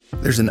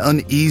There's an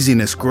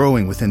uneasiness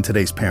growing within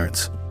today's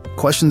parents.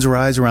 Questions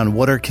arise around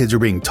what our kids are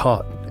being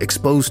taught,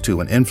 exposed to,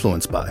 and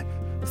influenced by.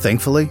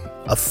 Thankfully,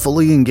 a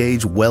fully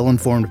engaged,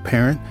 well-informed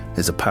parent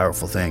is a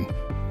powerful thing.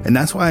 And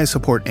that's why I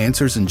support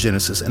Answers in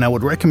Genesis, and I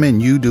would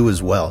recommend you do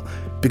as well,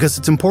 because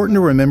it's important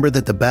to remember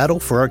that the battle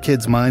for our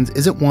kids' minds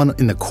isn't one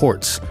in the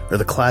courts or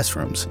the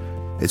classrooms.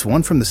 It's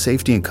one from the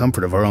safety and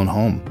comfort of our own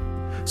home.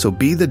 So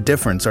be the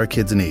difference our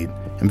kids need,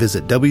 and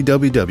visit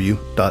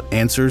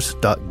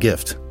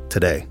www.answers.gift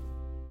today.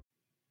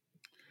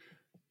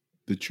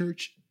 The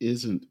church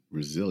isn't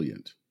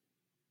resilient,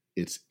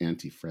 it's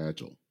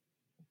antifragile.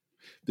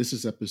 This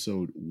is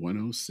episode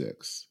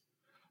 106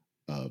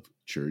 of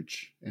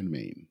Church and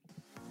Main.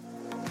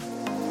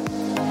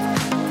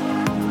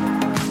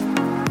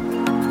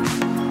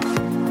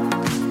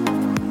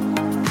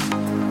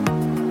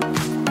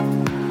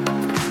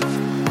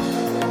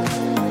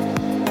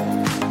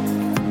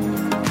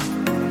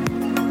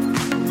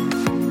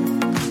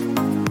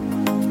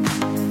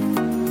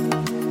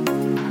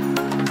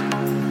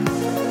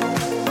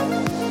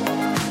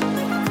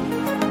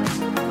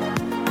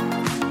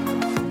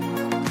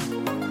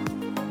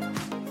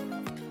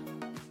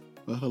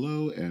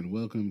 Hello and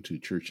welcome to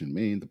Church and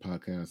Main, the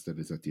podcast that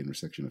is at the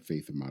intersection of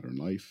faith and modern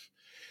life.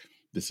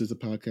 This is a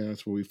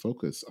podcast where we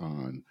focus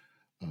on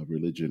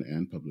religion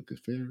and public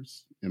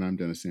affairs, and I'm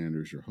Dennis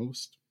Sanders, your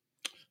host.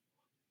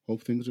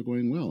 Hope things are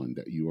going well and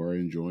that you are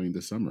enjoying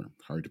the summer.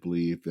 Hard to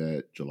believe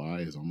that July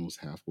is almost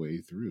halfway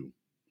through.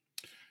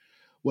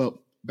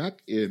 Well,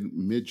 back in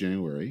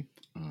mid-January,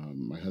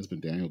 my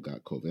husband Daniel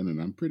got COVID, and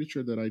I'm pretty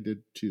sure that I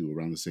did too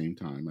around the same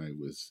time. I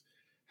was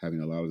having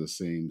a lot of the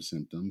same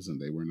symptoms, and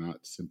they were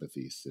not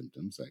sympathy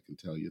symptoms, I can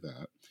tell you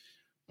that,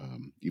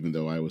 even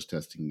though I was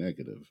testing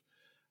negative.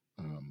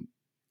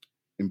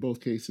 In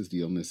both cases, the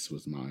illness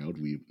was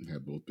mild. We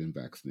had both been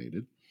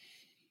vaccinated.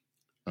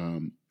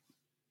 But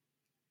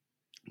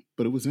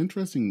it was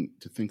interesting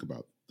to think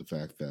about the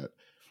fact that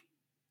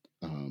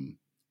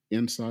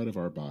inside of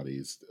our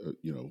bodies,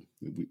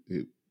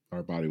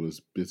 our body was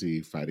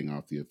busy fighting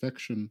off the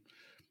infection,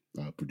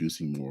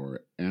 producing more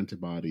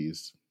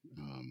antibodies,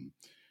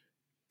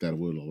 that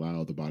would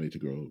allow the body to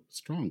grow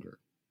stronger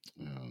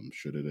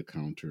should it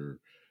encounter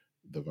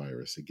the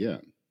virus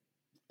again.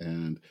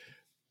 And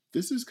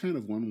this is kind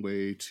of one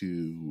way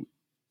to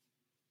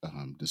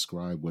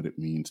describe what it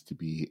means to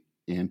be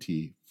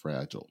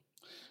anti-fragile.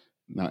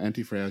 Now,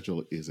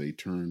 anti-fragile is a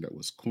term that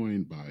was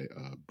coined by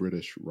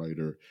British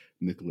writer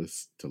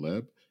Nicholas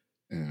Taleb.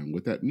 And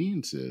what that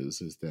means is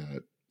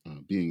that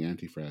being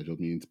anti-fragile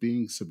means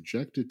being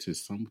subjected to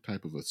some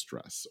type of a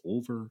stress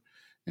over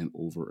and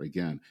over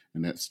again.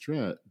 And that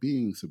stress,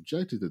 being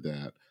subjected to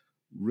that,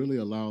 really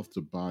allows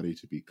the body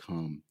to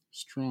become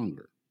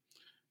stronger.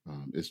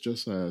 It's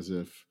just as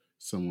if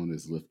someone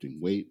is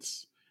lifting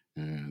weights,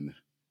 and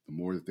the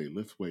more that they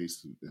lift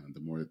weights, the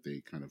more that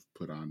they kind of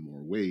put on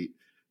more weight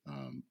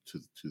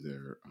to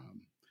their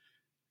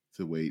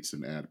weights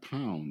and add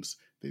pounds,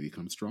 they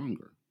become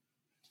stronger.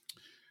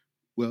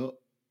 Well,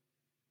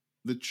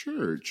 the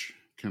church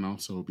can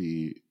also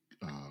be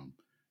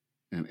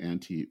an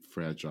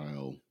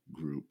anti-fragile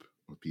group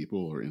of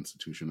people or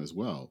institution as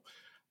well.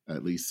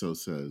 At least so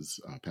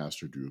says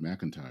Pastor Drew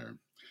McIntryre.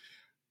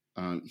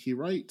 He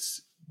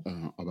writes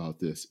about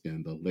this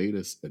in the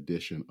latest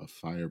edition of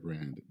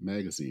Firebrand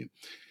magazine.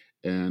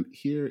 And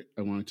here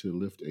I wanted to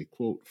lift a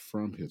quote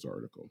from his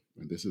article.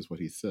 And this is what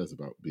he says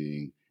about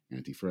being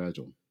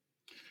anti-fragile.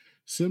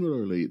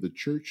 Similarly, the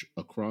church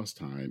across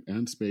time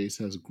and space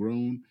have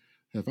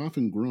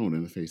often grown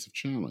in the face of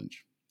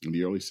challenge. In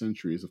the early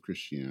centuries of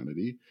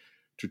Christianity,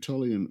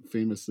 Tertullian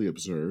famously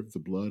observed the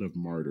blood of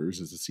martyrs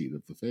is the seed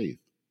of the faith.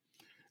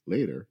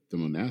 Later, the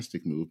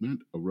monastic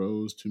movement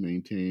arose to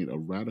maintain a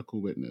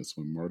radical witness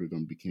when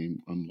martyrdom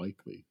became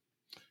unlikely.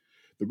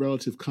 The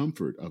relative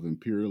comfort of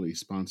imperially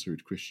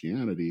sponsored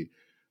Christianity,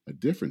 a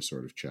different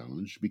sort of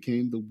challenge,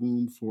 became the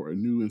womb for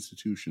new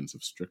institutions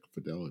of strict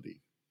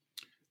fidelity.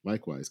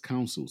 Likewise,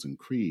 councils and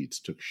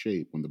creeds took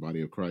shape when the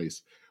body of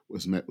Christ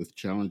was met with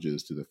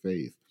challenges to the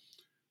faith,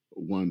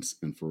 once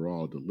and for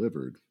all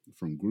delivered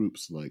from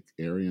groups like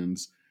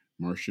Arians,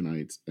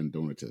 Marcionites, and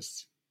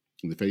Donatists.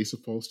 In the face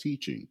of false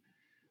teaching,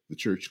 the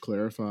church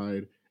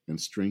clarified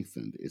and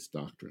strengthened its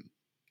doctrine.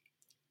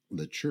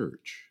 The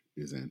church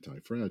is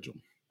anti-fragile.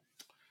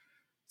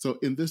 So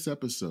in this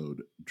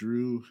episode,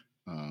 Drew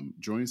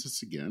joins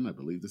us again. I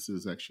believe this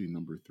is actually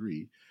number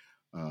 3,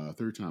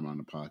 third time on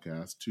the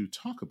podcast, to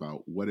talk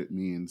about what it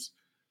means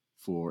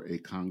for a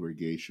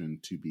congregation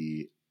to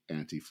be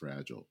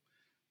anti-fragile.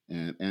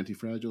 And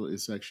anti-fragile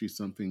is actually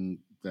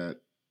something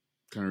that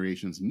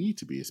congregations need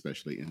to be,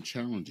 especially in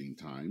challenging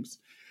times.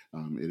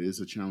 It is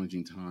a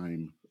challenging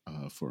time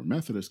for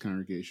Methodist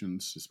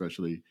congregations,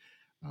 especially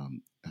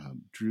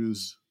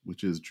Drew's,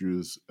 which is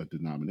Drew's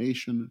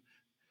denomination.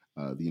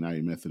 The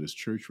United Methodist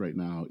Church right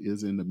now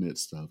is in the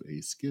midst of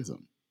a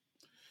schism.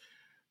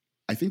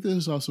 I think this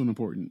is also an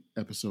important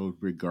episode,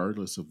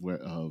 regardless of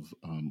what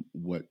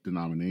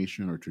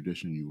denomination or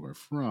tradition you are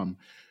from.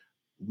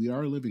 We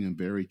are living in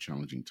very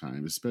challenging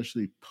times,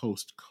 especially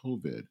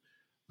post-COVID.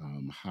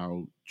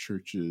 how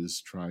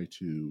churches try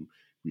to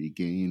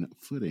regain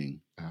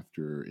footing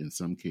after, in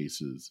some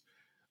cases,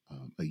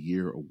 a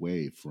year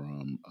away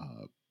from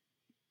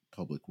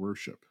public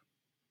worship.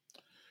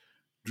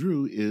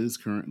 Drew is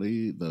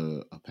currently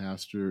the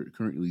pastor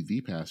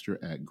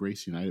at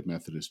Grace United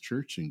Methodist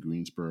Church in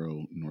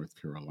Greensboro, North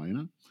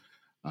Carolina.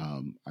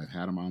 I've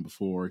had him on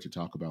before to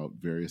talk about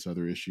various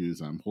other issues.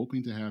 I'm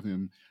hoping to have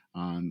him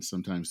on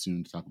sometime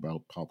soon to talk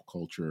about pop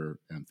culture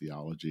and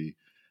theology.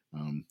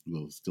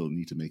 We'll still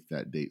need to make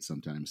that date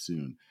sometime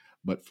soon.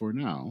 But for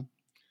now,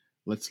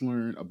 let's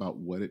learn about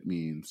what it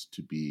means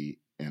to be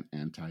an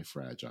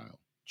anti-fragile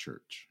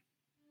church.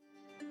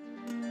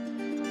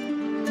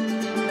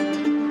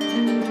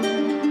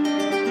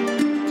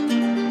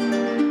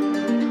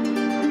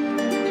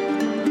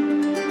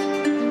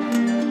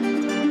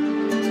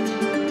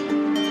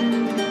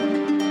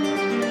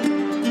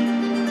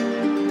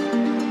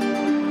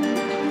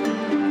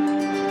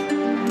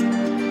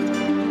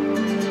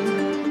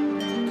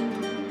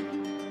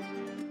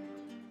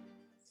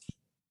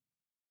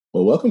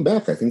 Well, welcome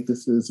back. I think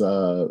this is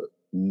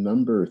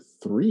number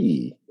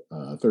 3,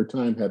 third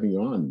time having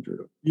you on,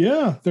 Drew.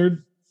 Yeah,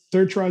 third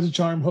tries a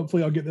charm.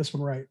 Hopefully, I'll get this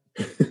one right.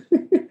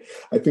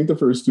 I think the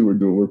first 2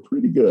 were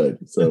pretty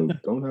good, so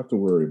don't have to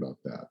worry about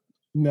that.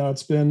 No,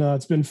 it's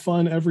been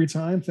fun every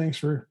time. Thanks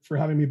for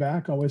having me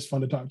back. Always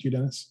fun to talk to you,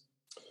 Dennis.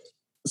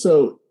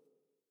 So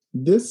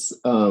this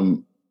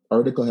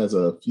article has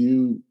a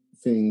few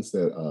things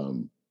that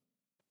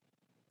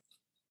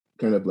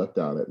kind of leapt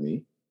out at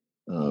me,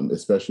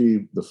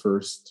 especially the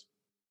first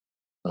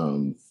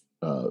kind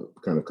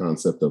of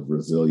concept of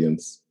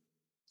resilience.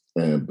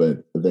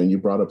 But then you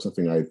brought up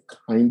something I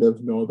kind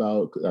of know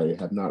about. I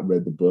have not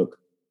read the book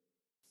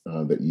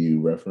that you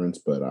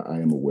referenced, but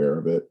I am aware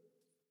of it.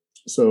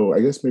 So I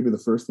guess maybe the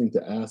first thing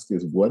to ask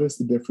is, what is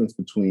the difference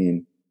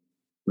between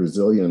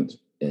resilient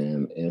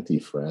and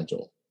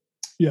anti-fragile?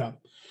 Yeah.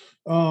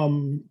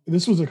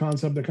 This was a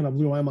concept that kind of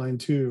blew my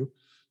mind too.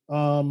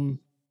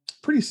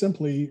 Pretty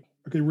simply,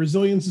 okay,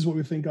 resilience is what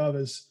we think of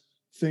as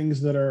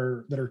things that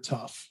are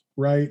tough,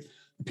 right?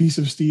 A piece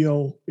of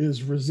steel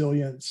is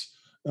resilient.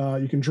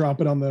 You can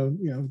drop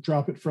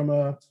it from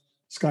a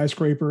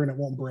skyscraper and it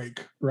won't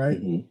break, right?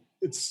 Mm-hmm.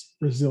 It's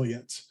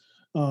resilient.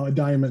 A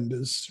diamond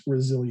is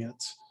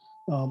resilient.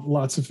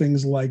 Lots of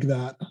things like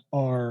that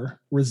are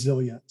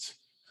resilient.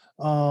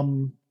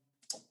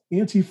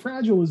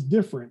 Anti-fragile is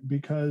different,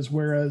 because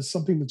whereas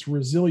something that's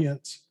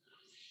resilient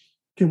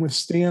can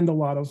withstand a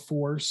lot of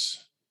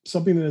force,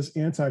 something that is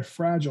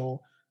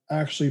anti-fragile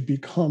actually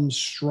becomes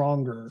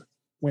stronger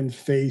when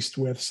faced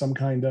with some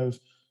kind of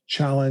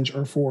challenge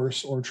or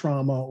force or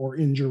trauma or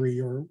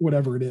injury or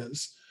whatever it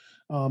is.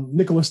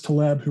 Nicholas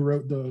Taleb, who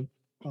wrote the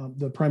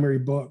primary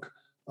book,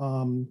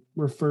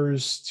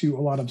 refers to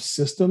a lot of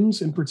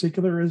systems in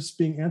particular as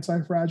being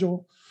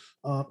anti-fragile,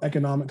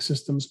 economic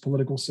systems,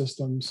 political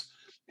systems.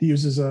 He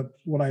uses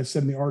what I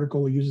said in the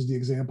article, he uses the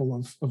example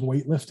of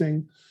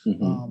weightlifting.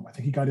 Mm-hmm. I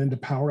think he got into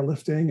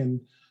powerlifting,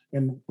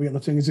 and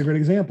weightlifting is a great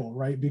example,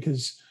 right?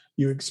 Because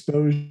you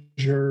expose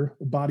your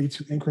body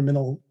to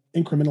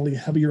incrementally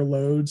heavier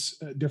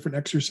loads, different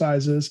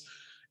exercises.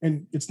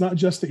 And it's not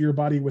just that your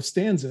body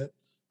withstands it,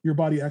 your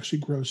body actually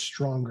grows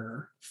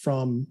stronger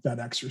from that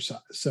exercise.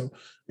 So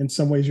in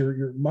some ways,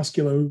 your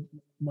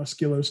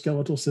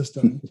musculoskeletal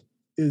system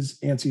is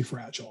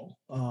anti-fragile.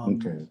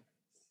 Okay.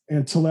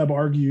 And Taleb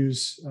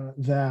argues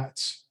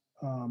that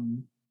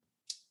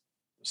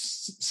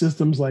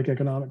systems like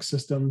economic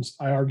systems,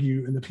 I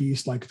argue in the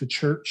piece, like the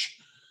church,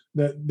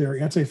 that they're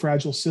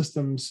anti-fragile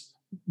systems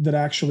that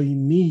actually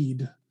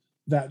need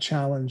that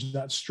challenge,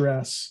 that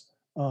stress,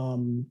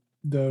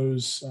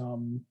 those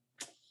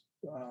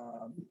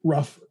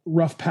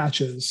rough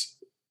patches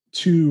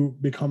to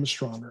become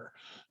stronger.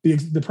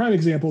 The prime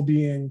example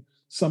being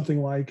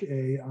something like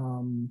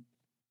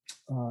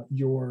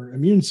your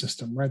immune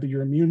system, right? That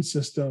your immune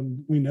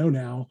system, we know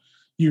now,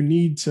 you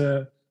need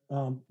to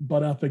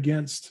butt up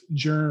against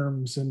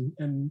germs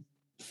and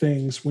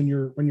things when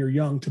you're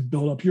young to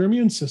build up your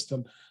immune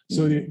system.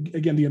 So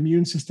again, the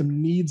immune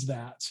system needs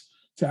that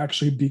to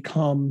actually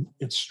become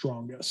its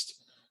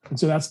strongest. And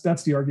so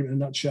that's the argument in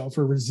a nutshell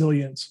for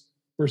resilience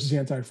versus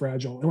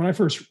anti-fragile. And when I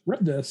first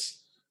read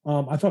this,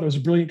 I thought it was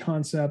a brilliant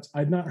concept.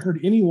 I'd not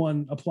heard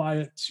anyone apply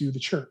it to the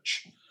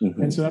church.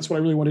 Mm-hmm. And so that's what I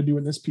really want to do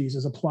in this piece,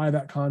 is apply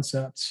that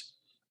concept,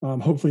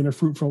 hopefully in a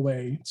fruitful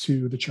way,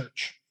 to the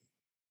church.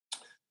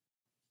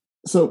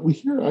 So we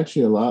hear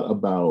actually a lot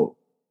about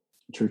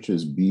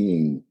churches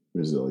being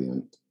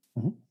resilient.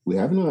 Mm-hmm. We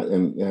have not,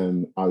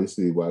 and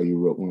obviously while you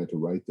wanted to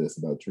write this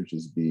about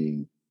churches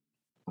being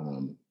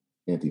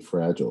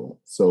anti-fragile.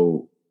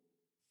 So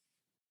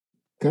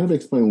kind of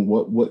explain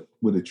what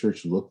would a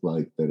church look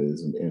like that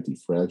is an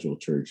anti-fragile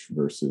church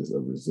versus a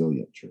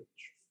resilient church?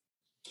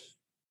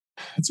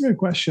 That's a good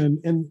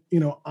question. And,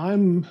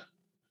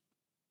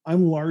 I'm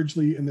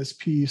largely in this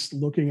piece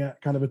looking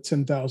at kind of a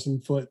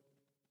 10,000 foot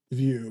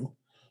view,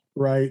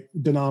 right?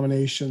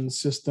 Denominations,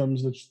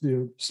 systems,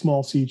 the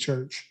small C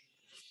church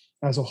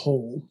as a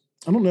whole.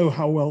 I don't know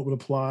how well it would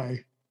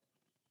apply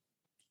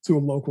to a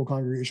local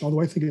congregation,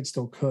 although I think it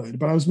still could.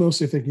 But I was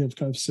mostly thinking of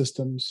kind of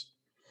systems.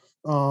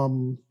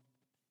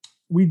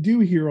 We do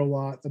hear a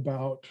lot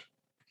about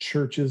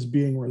churches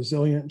being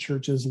resilient,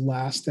 churches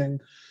lasting.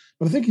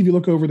 But I think if you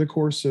look over the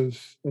course of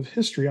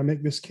history, I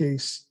make this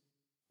case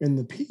in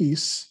the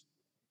piece.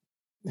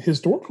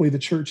 Historically, the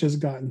church has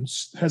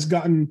gotten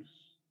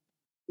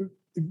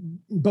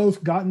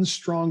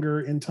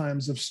stronger in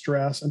times of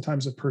stress and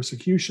times of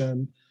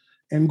persecution,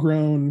 and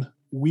grown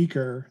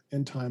weaker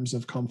in times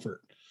of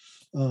comfort.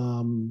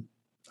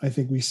 I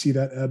think we see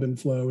that ebb and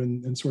flow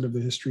in sort of the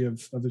history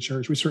of the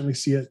church. We certainly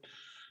see it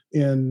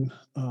in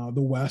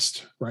the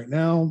West right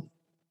now.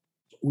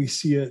 We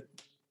see it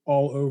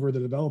all over the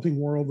developing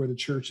world where the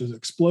church is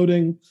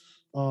exploding,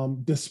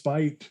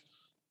 despite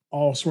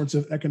all sorts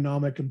of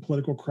economic and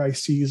political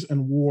crises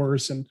and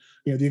wars. And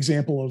the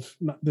example of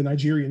the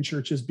Nigerian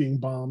churches being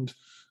bombed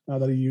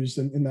that he used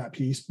in that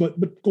piece.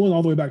 But going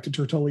all the way back to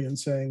Tertullian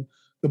saying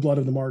the blood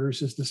of the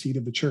martyrs is the seed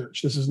of the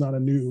church. This is not a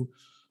new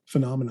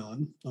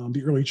phenomenon.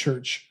 The early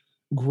church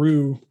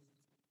grew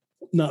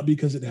not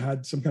because it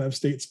had some kind of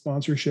state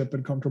sponsorship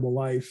and comfortable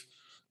life,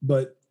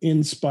 but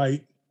in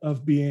spite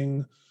of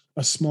being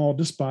a small,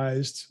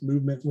 despised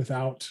movement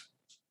without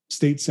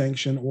state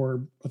sanction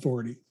or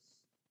authority.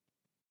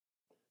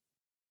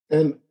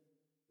 And,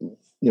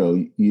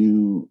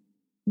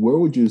 where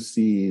would you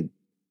see,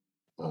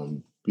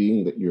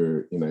 being that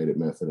you're United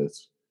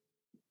Methodist,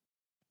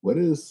 where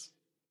is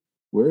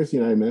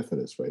United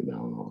Methodist right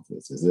now in all of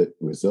this? Is it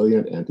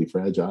resilient,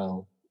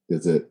 anti-fragile?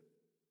 Is it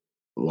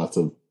lots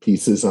of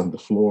pieces on the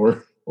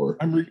floor? Or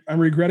I'm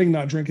regretting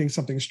not drinking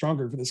something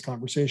stronger for this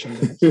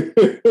conversation.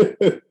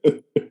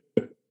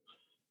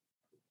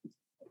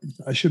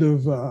 I should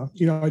have, I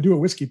do a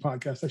whiskey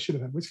podcast. I should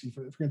have had whiskey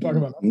for it. If we're going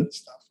to talk about this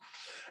stuff.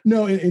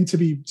 No, and to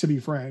be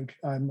frank,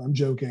 I'm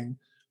joking.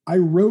 I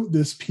wrote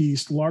this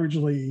piece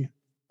largely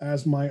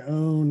as my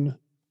own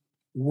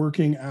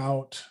working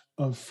out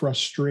of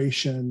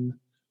frustration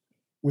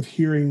with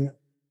hearing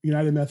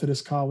United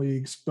Methodist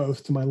colleagues,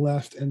 both to my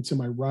left and to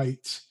my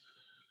right,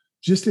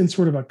 just in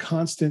sort of a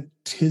constant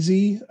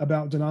tizzy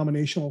about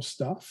denominational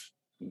stuff.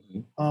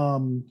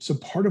 Mm-hmm. So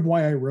part of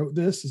why I wrote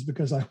this is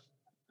because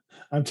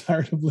I'm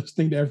tired of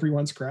listening to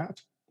everyone's crap.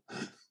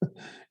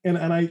 And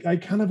I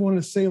kind of want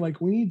to say, like,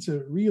 we need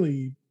to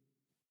really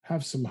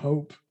have some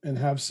hope and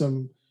have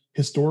some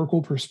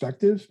historical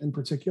perspective in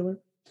particular.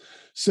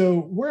 So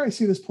where I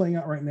see this playing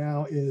out right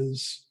now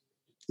is,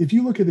 if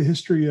you look at the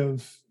history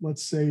of,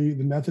 let's say,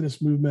 the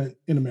Methodist movement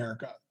in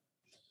America,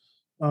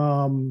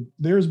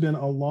 there's been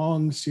a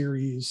long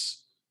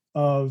series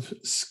of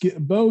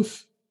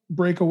both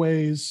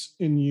breakaways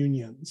and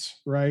unions,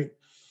 right?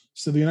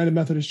 So the United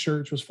Methodist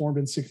Church was formed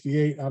in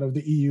 1968 out of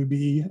the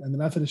EUB and the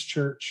Methodist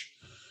Church.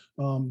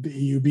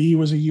 The EUB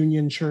was a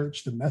union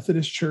church. The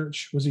Methodist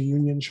Church was a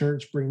union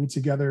church, bringing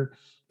together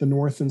the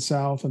North and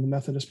South and the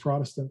Methodist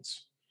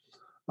Protestants.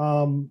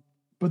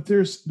 But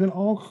there's been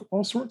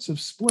all sorts of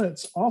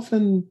splits,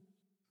 often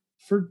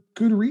for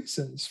good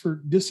reasons,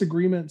 for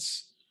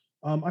disagreements.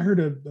 I heard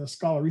a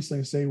scholar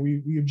recently say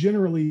we have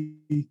generally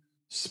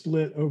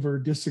split over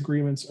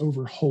disagreements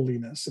over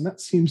holiness, and that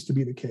seems to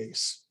be the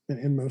case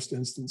in most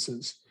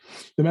instances.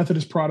 The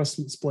Methodist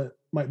Protestant split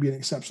might be an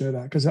exception to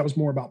that, because that was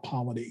more about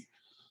polity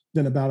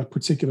than about a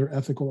particular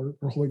ethical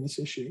or holiness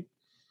issue.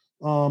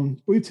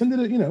 We tended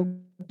to,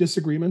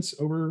 disagreements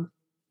over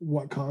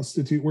what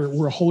constitute,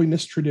 we're a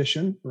holiness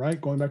tradition,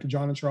 right? Going back to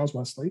John and Charles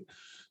Wesley.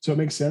 So it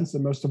makes sense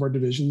that most of our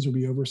divisions would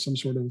be over some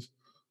sort of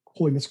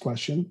holiness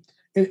question.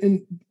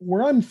 And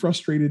where I'm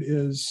frustrated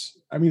is,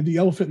 the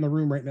elephant in the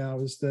room right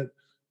now is that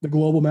the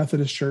Global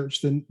Methodist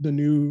Church, the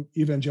new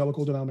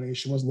evangelical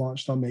denomination, was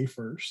launched on May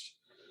 1st.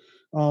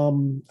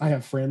 I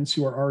have friends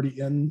who are already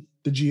in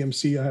the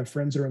GMC. I have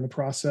friends that are in the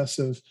process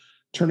of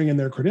turning in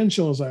their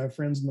credentials. I have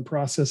friends in the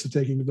process of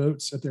taking the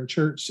votes at their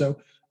church. So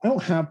I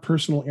don't have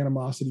personal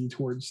animosity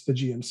towards the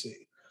GMC.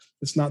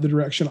 It's not the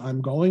direction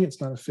I'm going.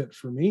 It's not a fit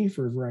for me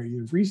for a variety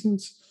of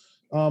reasons.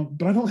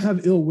 But I don't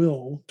have ill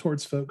will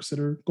towards folks that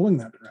are going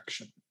that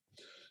direction.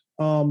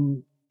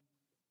 And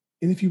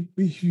if you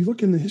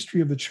look in the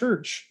history of the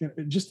church,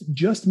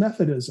 just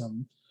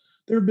Methodism,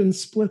 there have been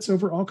splits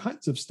over all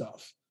kinds of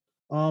stuff.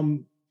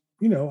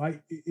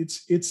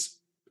 It's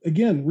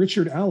again,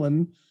 Richard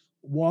Allen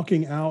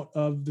walking out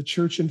of the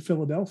church in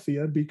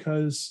Philadelphia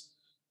because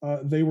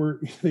they were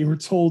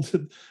told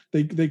that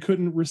they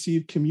couldn't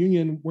receive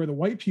communion where the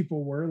white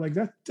people were. Like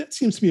that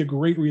seems to be a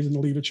great reason to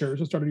leave a church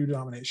and start a new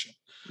denomination.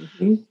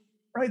 Mm-hmm.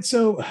 Right.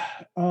 So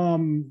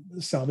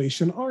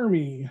Salvation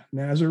Army,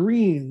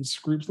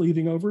 Nazarenes, groups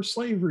leaving over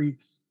slavery,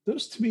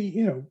 those to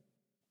me,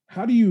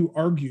 how do you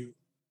argue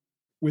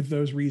with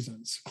those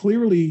reasons?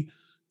 Clearly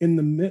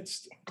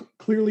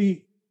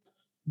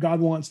God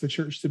wants the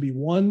church to be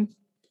one,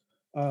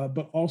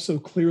 but also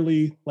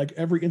clearly, like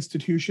every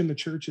institution, the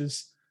church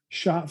is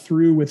shot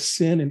through with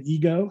sin and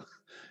ego,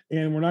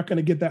 and we're not going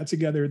to get that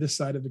together this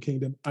side of the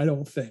kingdom, I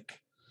don't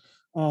think.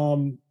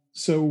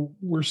 So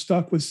we're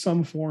stuck with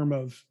some form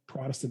of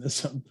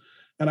Protestantism.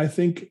 And I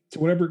think to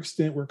whatever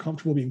extent we're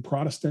comfortable being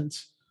Protestant,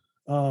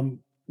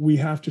 we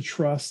have to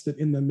trust that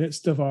in the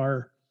midst of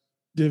our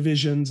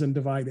divisions and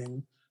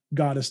dividing,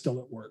 God is still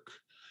at work.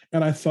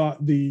 And I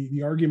thought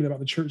the argument about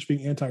the church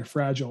being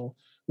anti-fragile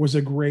was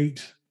a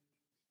great,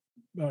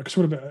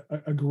 sort of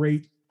a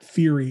great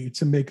theory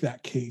to make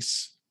that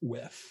case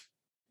with.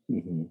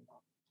 Mm-hmm. Does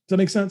that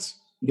make sense?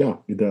 Yeah,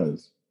 it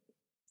does.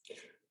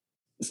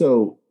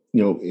 So,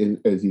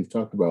 as you've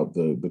talked about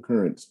the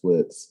current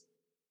splits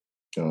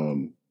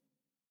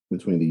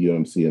between the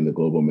UMC and the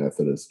Global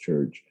Methodist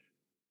Church,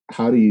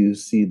 how do you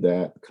see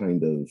that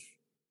kind of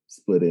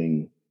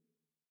splitting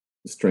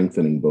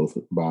strengthening both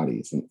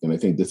bodies? And I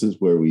think this is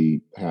where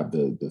we have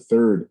the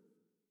third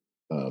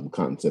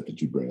concept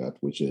that you bring up,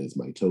 which is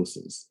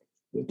mitosis,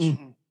 which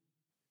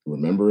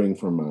remembering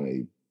from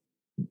my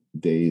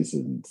days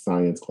in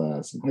science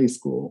class in high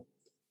school,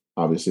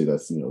 obviously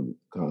that's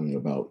talking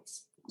about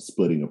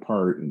splitting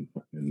apart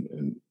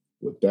and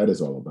what that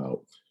is all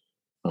about.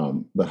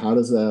 But how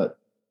does that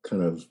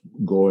kind of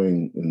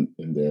going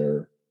in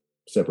their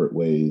separate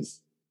ways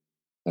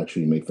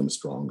actually make them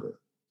stronger?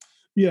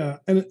 Yeah,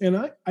 and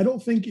I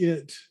don't think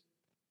it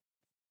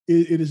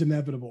is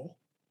inevitable.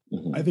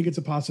 Mm-hmm. I think it's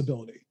a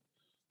possibility.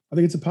 I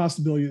think it's a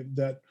possibility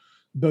that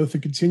both the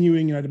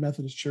continuing United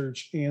Methodist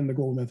Church and the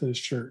Global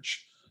Methodist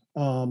Church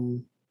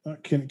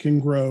can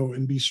grow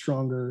and be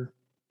stronger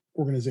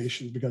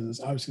organizations, because it's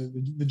obviously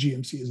the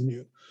GMC is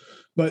new.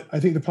 But I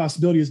think the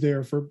possibility is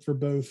there for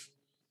both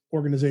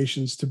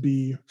organizations to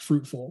be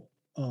fruitful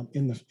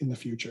in the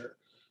future.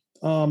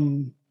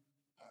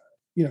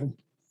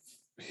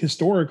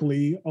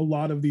 Historically, a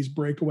lot of these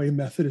breakaway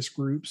Methodist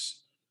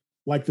groups,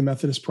 like the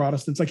Methodist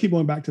Protestants, I keep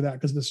going back to that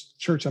because this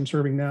church I'm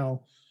serving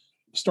now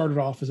started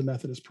off as a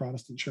Methodist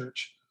Protestant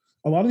church.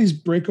 A lot of these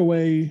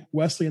breakaway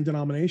Wesleyan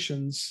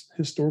denominations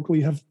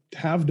historically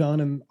have done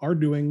and are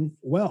doing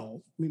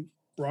well. I mean,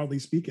 broadly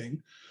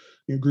speaking,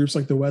 groups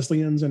like the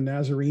Wesleyans and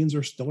Nazarenes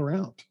are still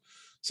around.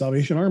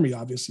 Salvation Army,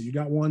 obviously, you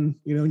got one,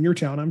 in your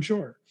town, I'm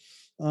sure.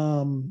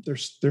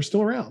 They're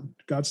still around.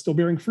 God's still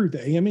bearing fruit.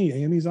 The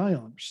AME Zion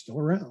are still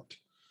around.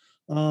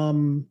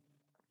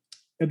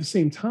 At the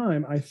same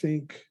time, I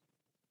think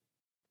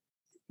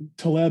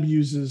Taleb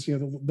uses,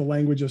 the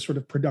language of sort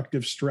of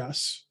productive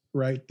stress,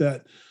 right?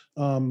 That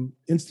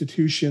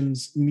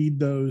institutions need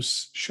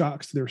those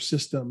shocks to their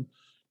system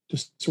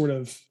to sort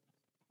of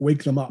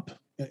wake them up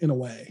in a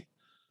way.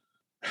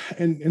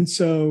 And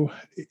so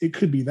it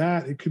could be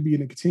that. It could be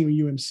in a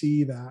continuing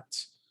UMC that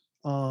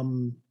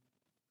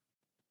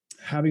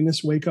having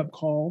this wake-up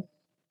call,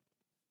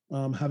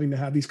 having to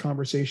have these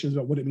conversations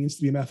about what it means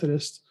to be a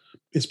Methodist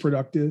is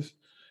productive.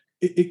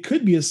 It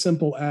could be as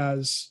simple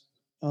as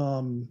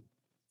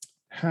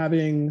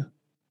having,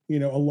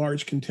 a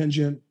large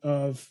contingent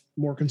of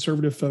more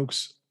conservative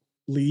folks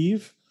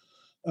leave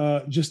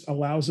just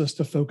allows us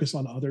to focus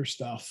on other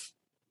stuff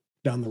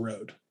down the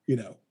road.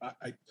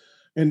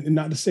 And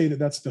not to say that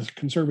that's the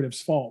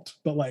conservatives' fault,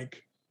 but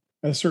like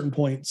at a certain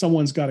point,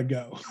 someone's got to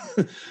go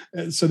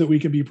so that we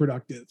can be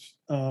productive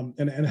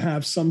and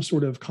have some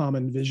sort of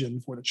common vision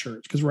for the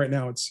church. Because right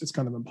now it's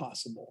kind of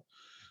impossible.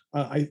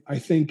 I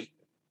think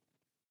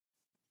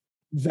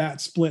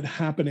that split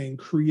happening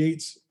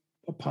creates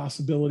a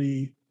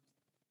possibility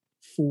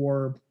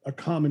for a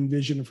common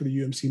vision for the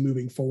UMC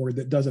moving forward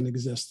that doesn't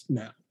exist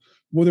now.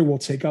 Whether we'll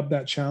take up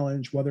that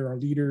challenge, whether our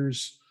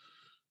leaders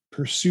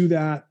pursue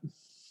that,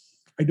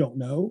 I don't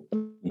know.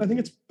 I think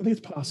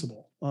it's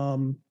possible.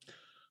 You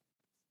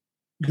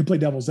can play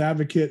devil's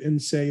advocate and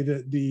say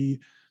that the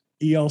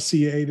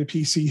ELCA, the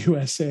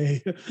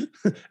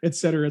PCUSA, et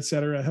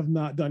cetera, have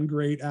not done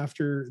great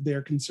after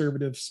their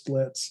conservative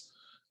splits.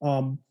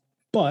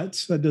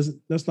 But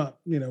that's not,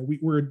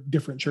 we're a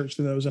different church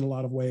than those in a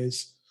lot of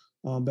ways.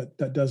 But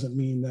that doesn't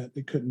mean that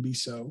it couldn't be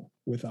so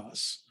with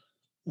us.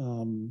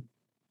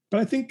 But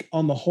I think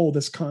on the whole,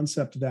 this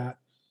concept that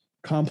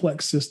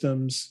complex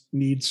systems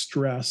need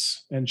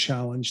stress and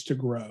challenge to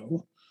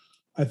grow,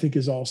 I think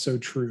is also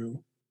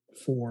true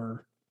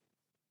for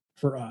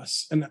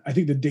us. And I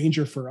think the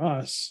danger for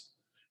us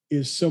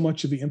is so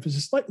much of the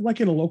emphasis, like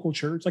in a local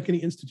church, like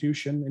any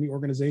institution, any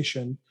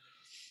organization,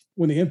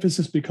 when the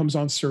emphasis becomes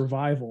on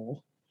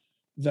survival,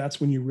 that's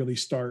when you really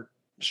start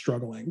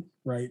struggling,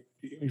 right?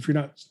 If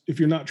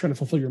you're not trying to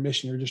fulfill your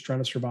mission, you're just trying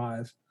to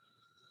survive.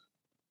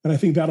 And I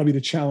think that'll be the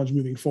challenge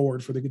moving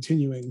forward for the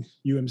continuing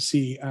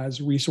UMC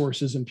as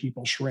resources and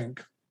people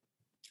shrink.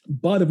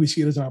 But if we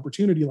see it as an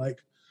opportunity, like,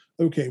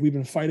 okay, we've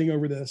been fighting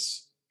over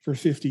this for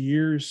 50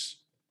 years.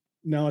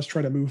 Now let's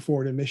try to move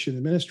forward in mission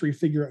and ministry,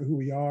 figure out who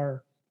we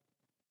are.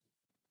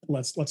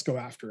 Let's go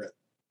after it.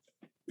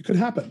 It could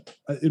happen.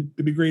 It'd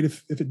be great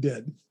if it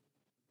did,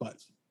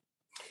 but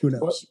who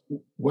knows?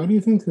 Why do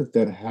you think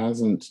that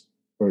hasn't,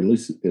 or at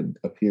least it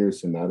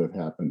appears to not have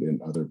happened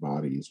in other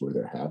bodies where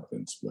there have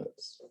been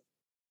splits?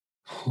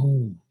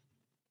 Oh,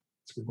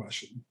 that's a good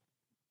question.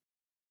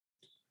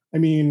 I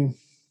mean,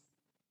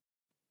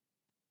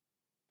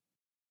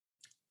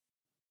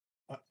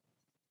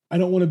 I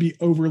don't want to be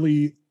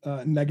overly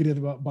negative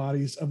about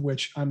bodies of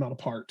which I'm not a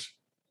part,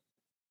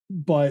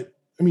 but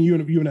I mean, you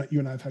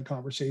and I have had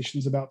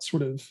conversations about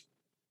sort of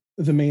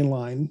the main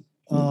line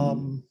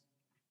Um,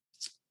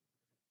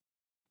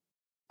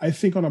 I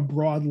think on a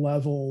broad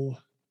level,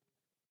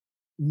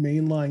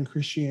 mainline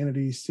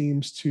Christianity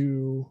seems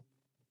to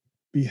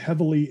be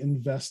heavily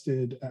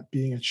invested at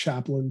being a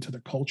chaplain to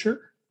the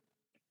culture.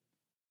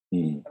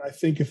 And I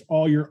think if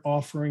all you're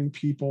offering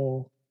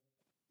people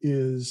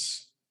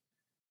is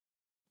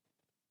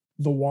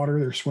the water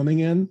they're swimming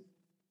in,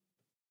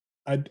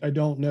 I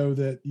don't know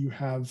that you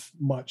have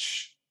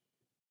much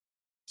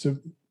to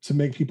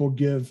make people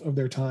give of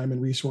their time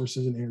and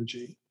resources and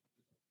energy.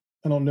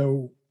 I don't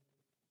know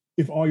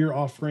if all you're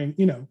offering,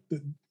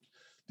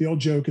 the old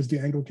joke is the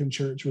Anglican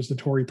Church was the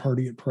Tory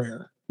party at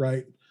prayer,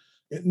 right?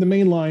 And the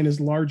main line is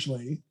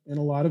largely, in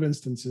a lot of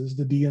instances,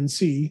 the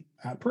DNC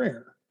at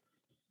prayer.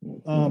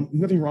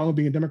 Nothing wrong with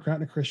being a Democrat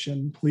and a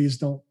Christian. Please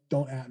don't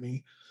at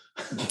me.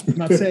 I'm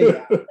not saying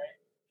that. Right?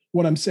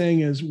 What I'm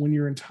saying is when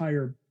your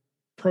entire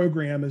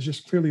program is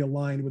just clearly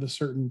aligned with a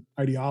certain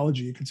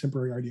ideology,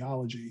 contemporary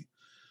ideology,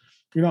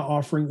 you're not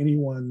offering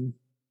anyone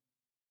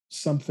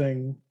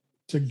something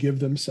to give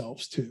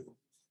themselves to.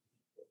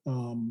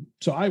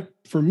 So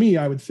for me,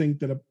 I would think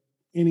that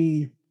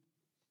any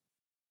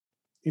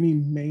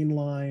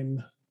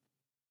mainline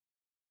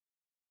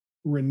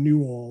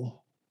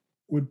renewal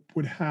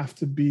would have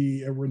to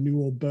be a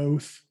renewal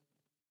both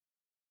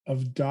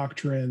of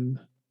doctrine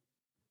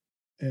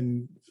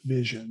and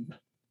vision.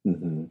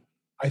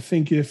 I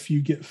think if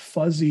you get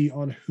fuzzy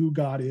on who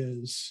God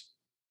is,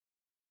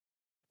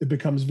 it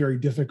becomes very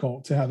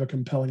difficult to have a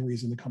compelling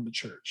reason to come to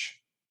church.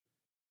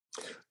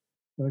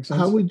 That makes sense?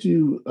 How would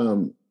you,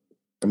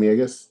 I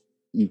guess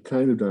you've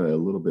kind of done it a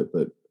little bit,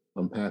 but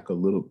unpack a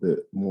little bit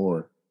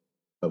more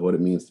of what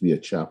it means to be a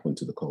chaplain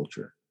to the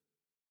culture.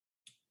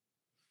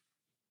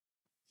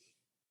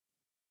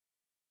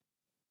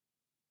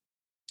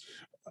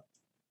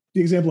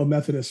 The example of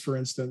Methodists, for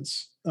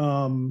instance,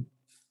 I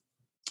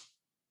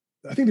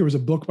think there was a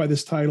book by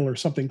this title or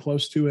something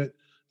close to it,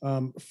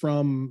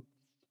 from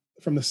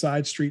the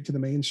side street to the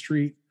main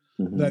street,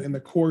 that in the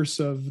course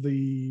of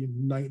the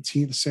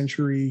 19th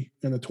century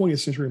and the 20th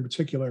century in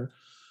particular,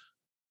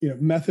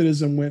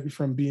 Methodism went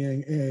from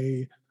being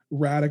a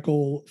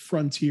radical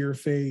frontier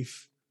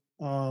faith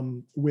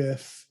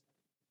with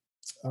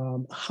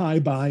high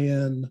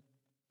buy-in,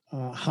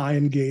 high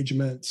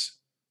engagement,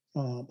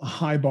 a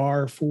high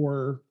bar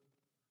for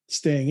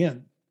staying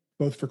in,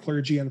 both for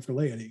clergy and for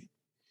laity.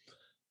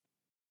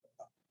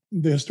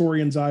 The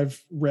historians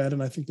I've read,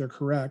 and I think they're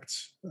correct,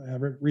 I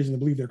have reason to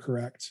believe they're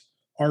correct,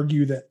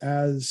 argue that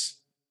as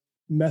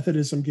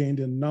Methodism gained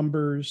in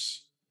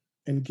numbers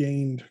and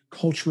gained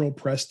cultural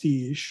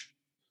prestige,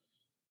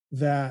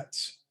 that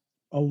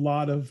a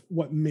lot of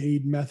what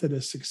made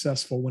Methodists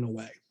successful went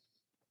away.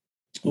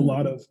 A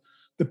lot of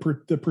the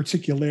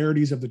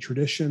particularities of the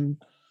tradition,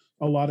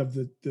 a lot of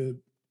the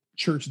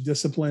church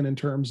discipline in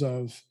terms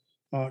of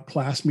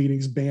class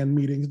meetings, band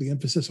meetings, the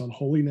emphasis on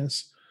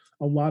holiness,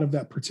 a lot of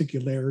that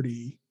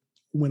particularity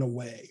went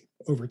away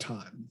over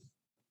time.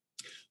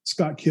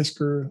 Scott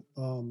Kisker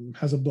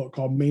has a book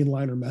called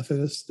Mainliner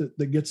Methodist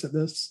that gets at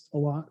this a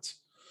lot.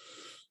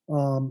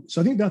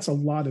 So I think that's a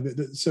lot of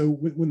it. So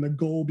when the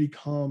goal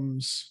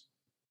becomes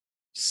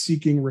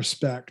seeking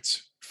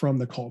respect from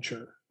the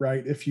culture,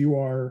 right? If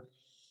your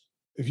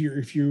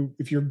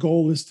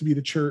goal is to be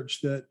the church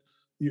that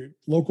your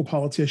local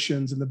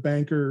politicians and the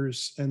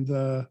bankers and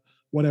the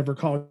whatever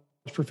college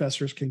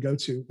professors can go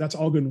to, that's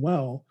all good and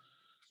well.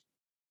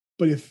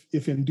 But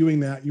if in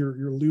doing that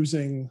you're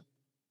losing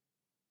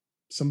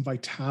some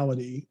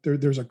vitality,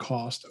 there's a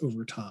cost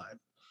over time.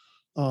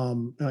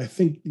 And I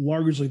think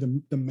largely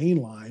the main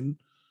line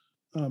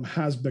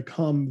has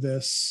become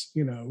this,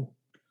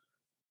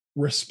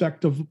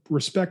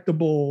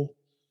 respectable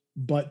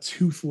but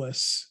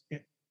toothless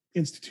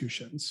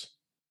institutions.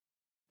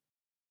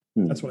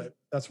 That's what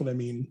I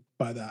mean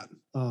by that.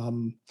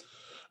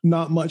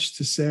 Not much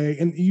to say,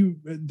 and you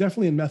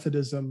definitely in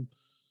Methodism,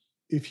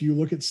 if you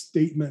look at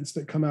statements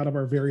that come out of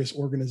our various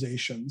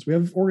organizations, we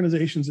have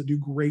organizations that do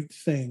great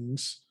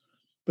things,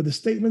 but the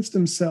statements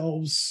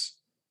themselves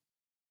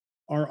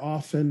are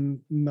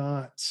often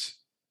not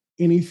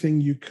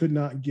anything you could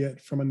not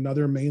get from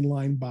another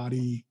mainline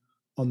body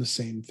on the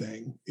same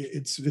thing.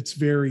 It's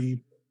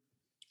very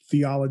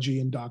theology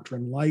and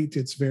doctrine light.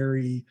 It's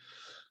very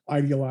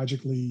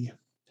ideologically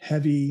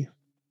heavy.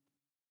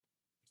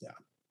 Yeah.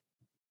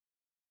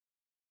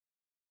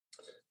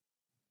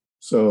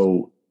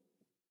 So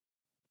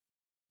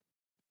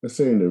let's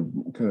say in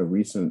the kind of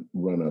recent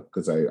run up,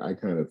 because I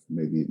kind of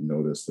maybe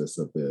noticed this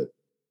a bit,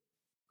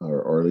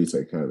 or at least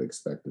I kind of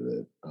expected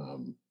it,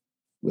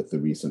 with the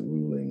recent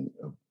ruling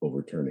of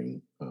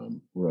overturning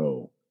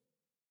Roe.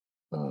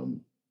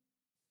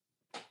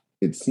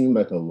 It seemed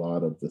like a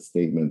lot of the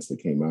statements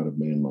that came out of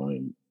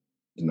mainline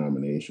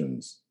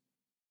denominations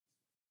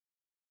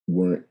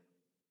weren't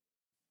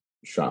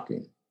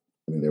shocking.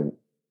 I mean, there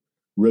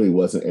really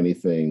wasn't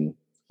anything,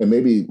 and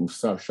maybe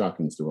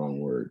shocking is the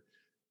wrong word,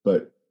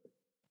 but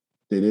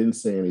they didn't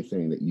say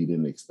anything that you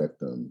didn't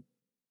expect them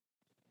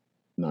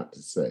not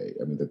to say.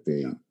 I mean, that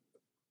they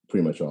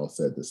pretty much all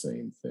said the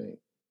same thing.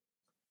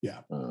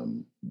 Yeah.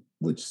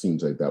 Which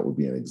seems like that would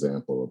be an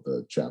example of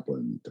the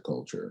chaplain to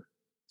culture.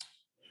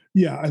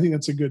 Yeah, I think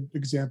that's a good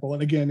example.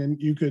 And again,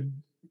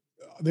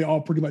 they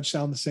all pretty much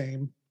sound the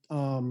same.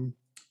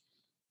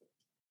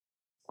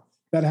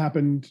 That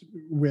happened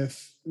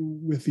with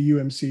the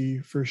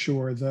UMC for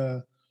sure.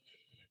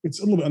 It's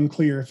a little bit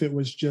unclear if it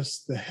was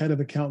just the head of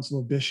the Council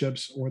of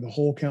Bishops or the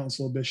whole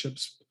Council of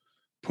Bishops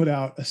put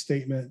out a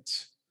statement.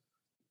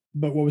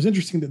 But what was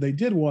interesting that they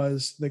did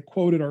was they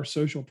quoted our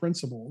social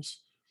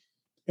principles.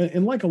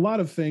 And like a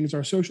lot of things,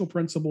 our social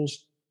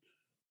principles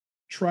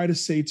try to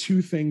say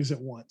two things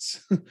at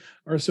once.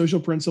 Our social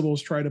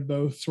principles try to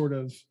both sort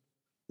of,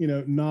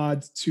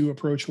 nod to a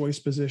pro-choice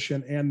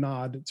position and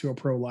nod to a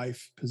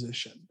pro-life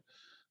position.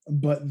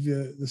 But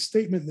the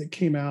statement that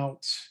came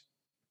out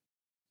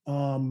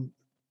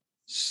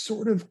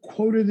sort of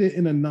quoted it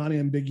in a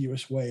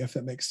non-ambiguous way, if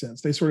that makes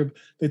sense. They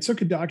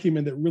took a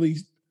document that really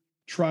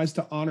tries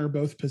to honor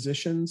both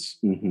positions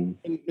in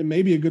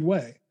maybe a good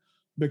way,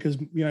 because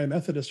United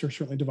Methodists are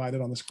certainly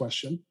divided on this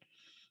question.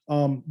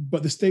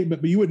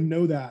 But you wouldn't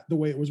know that the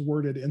way it was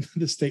worded in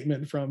the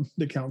statement from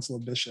the Council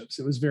of Bishops.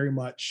 It was very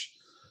much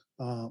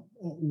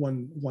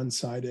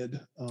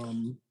one-sided.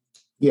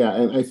 Yeah,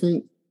 and I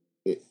think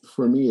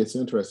for me it's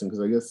interesting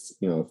because I guess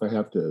if I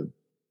have to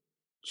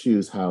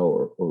choose how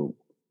or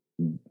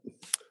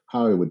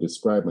how I would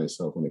describe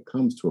myself when it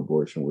comes to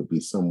abortion would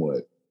be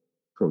somewhat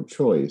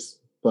pro-choice,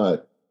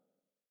 but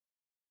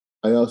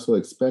I also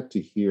expect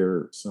to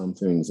hear some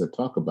things that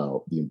talk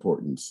about the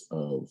importance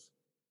of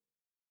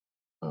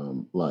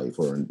life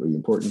or the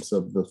importance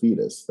of the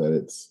fetus.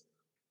 That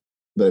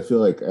I feel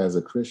like as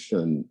a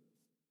Christian,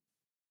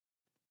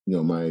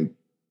 my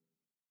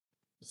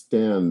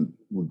stand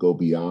would go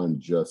beyond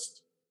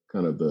just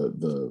kind of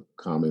the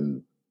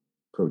common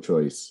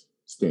pro-choice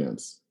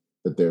stance.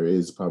 That there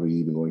is probably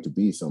even going to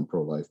be some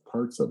pro-life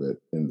parts of it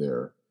in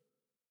there,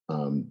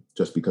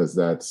 just because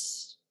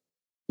that's,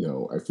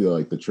 I feel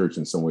like the church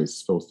in some ways is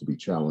supposed to be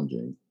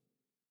challenging,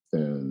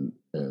 and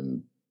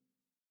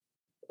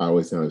I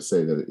always kind of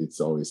say that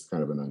it's always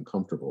kind of an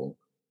uncomfortable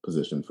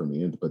position for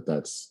me, but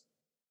that's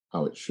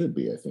how it should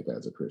be, I think,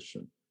 as a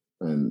Christian.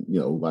 And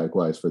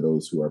likewise for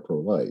those who are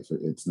pro-life,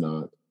 it's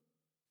not.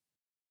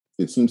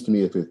 It seems to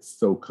me if it's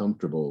so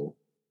comfortable,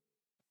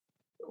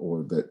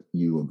 or that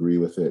you agree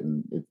with it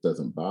and it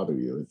doesn't bother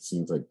you, it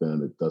seems like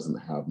then it doesn't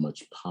have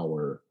much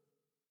power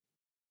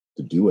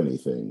to do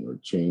anything or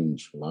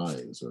change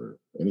lives or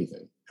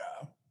anything.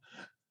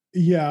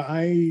 Yeah,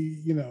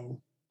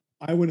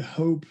 I would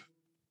hope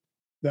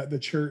that the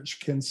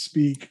church can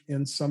speak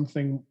in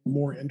something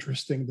more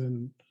interesting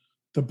than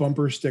the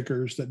bumper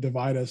stickers that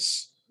divide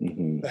us,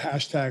 the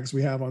hashtags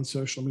we have on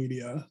social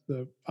media,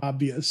 the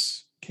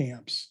obvious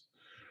camps.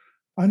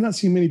 I've not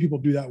seen many people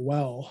do that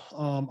well.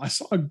 I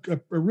saw a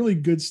really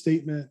good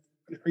statement.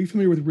 Are you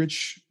familiar with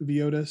Rich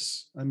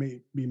Viotis? I may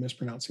be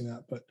mispronouncing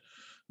that, but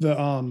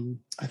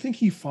I think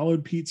he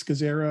followed Pete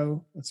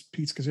Scazzero. That's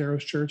Pete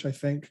Scazzero's church, I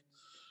think.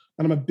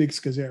 And I'm a big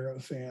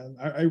Scazzero fan.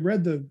 I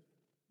read the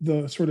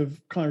sort of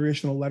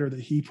congregational letter that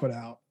he put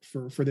out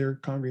for their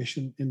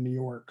congregation in New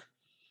York.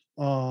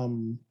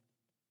 And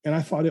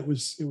I thought it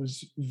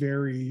was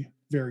very,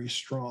 very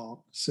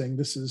strong, saying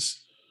this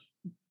is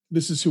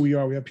who we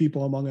are. We have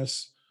people among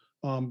us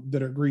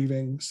that are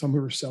grieving, some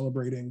who are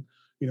celebrating.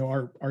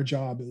 Our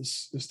job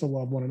is to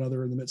love one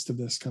another in the midst of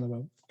this kind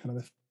of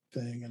a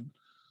thing.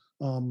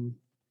 And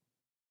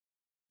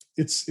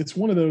it's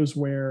one of those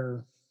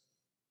where,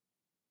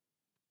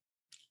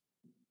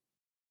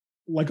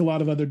 like a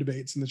lot of other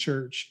debates in the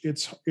church,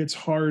 it's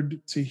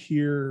hard to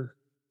hear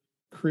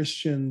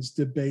Christians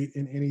debate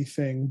in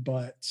anything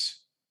but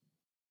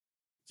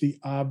the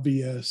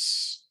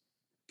obvious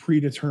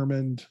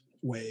predetermined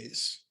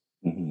ways.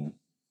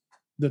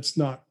 That's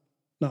not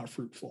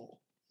fruitful.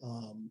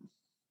 And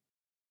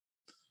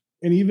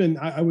even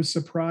I was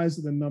surprised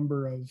at the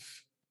number of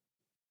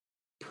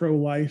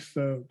pro-life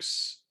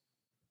folks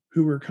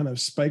who were kind of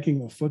spiking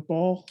the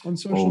football on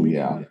social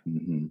media.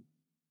 Yeah.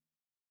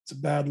 It's a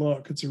bad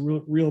look. It's a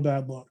real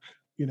bad look,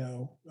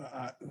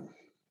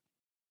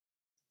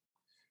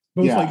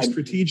 both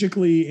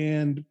strategically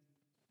and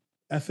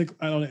ethically.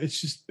 I don't know.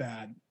 It's just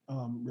bad.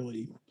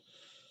 Really,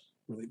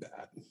 really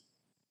bad.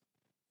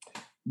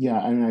 Yeah,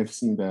 I mean, I've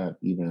seen that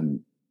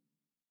even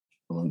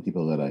among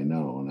people that I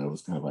know, and I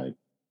was kind of like,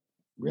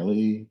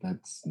 really?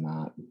 That's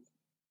not.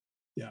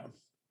 Yeah.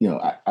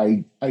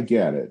 I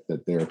get it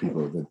that there are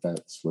people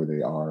that's where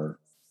they are,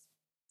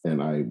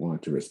 and I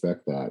want to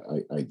respect that.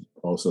 I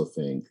also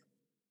think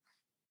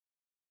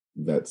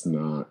that's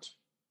definitely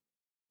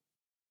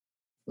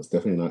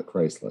not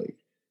Christ-like.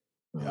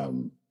 Yeah.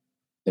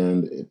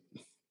 And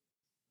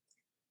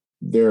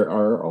there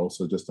are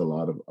also just a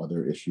lot of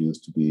other issues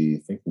to be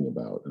thinking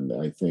about. And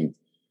I think,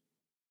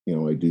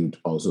 I do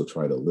also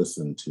try to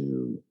listen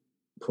to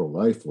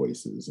pro-life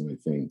voices. And I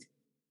think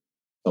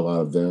a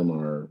lot of them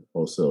are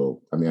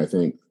also, I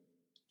think,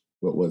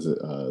 what was it?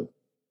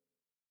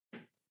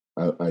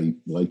 I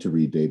like to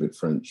read David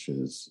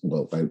French's,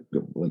 I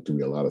like to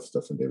read a lot of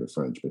stuff from David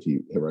French, but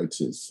he writes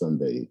his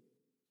Sunday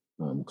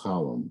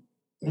column.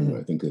 And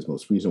I think his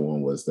most recent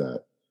one was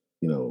that,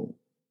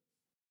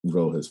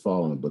 Roe has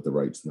fallen, but the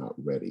right's not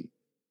ready.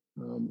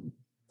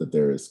 That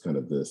there is kind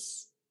of the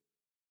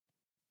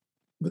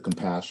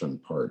compassion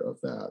part of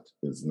that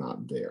is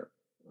not there.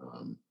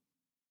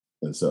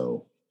 And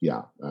so,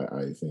 yeah,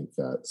 I think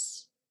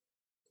that's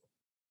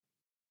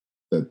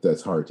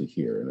hard to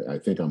hear. And I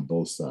think on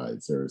both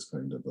sides, there's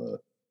kind of the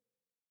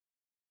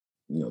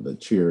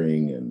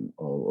cheering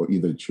or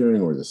either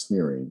cheering or the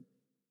sneering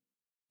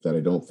that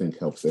I don't think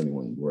helps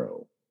anyone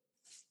grow.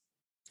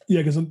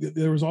 Yeah, because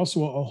there was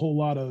also a whole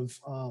lot of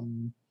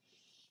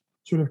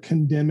sort of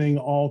condemning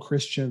all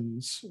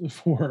Christians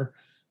for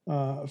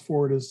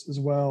it as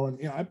well.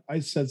 And I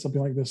said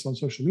something like this on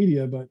social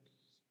media, but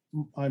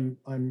I'm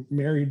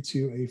married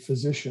to a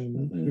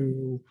physician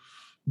who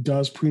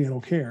does prenatal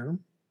care,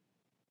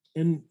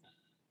 and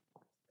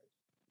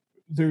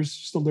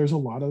there's a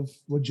lot of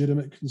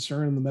legitimate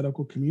concern in the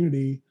medical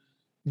community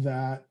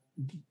that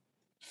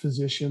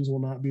physicians will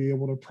not be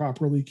able to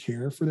properly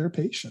care for their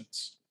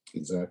patients.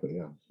 Exactly.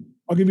 Yeah.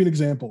 I'll give you an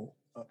example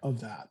of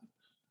that.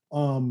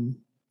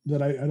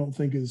 That I don't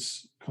think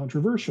is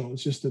controversial.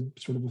 It's just a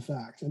sort of a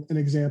fact. An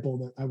example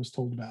that I was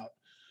told about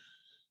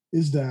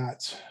is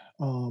that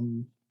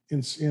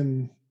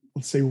in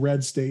let's say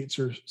red states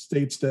or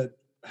states that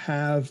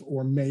have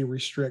or may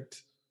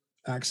restrict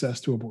access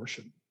to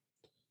abortion,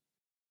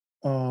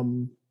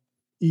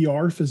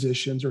 ER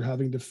physicians are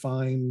having to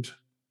find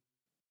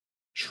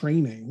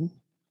training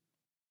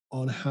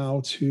on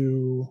how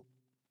to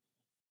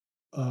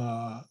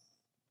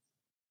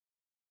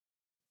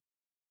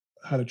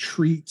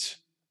treat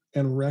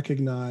and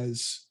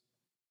recognize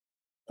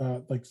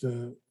like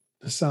the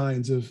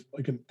signs of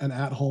like an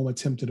at-home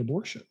attempted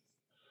abortion,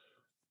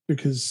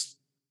 because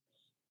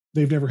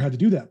they've never had to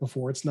do that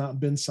before. It's not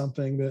been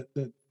something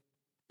that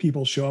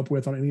people show up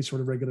with on any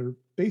sort of regular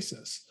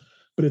basis,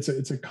 but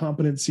it's a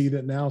competency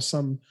that now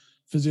some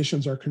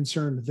physicians are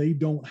concerned they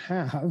don't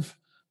have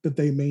that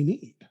they may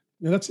need.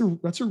 That's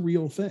a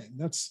real thing.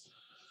 That's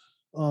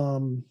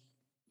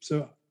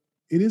so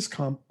it is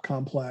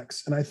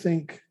complex, and I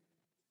think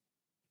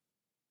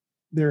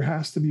there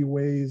has to be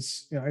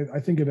ways.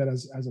 I think of it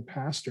as a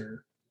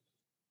pastor.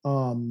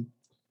 Some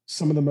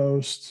of the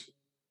most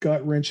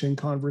gut-wrenching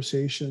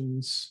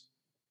conversations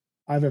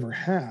I've ever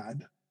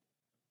had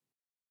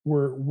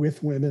were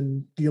with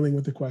women dealing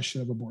with the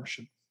question of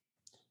abortion.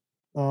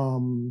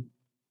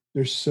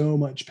 There's so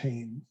much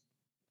pain,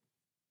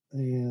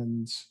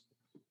 and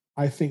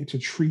I think to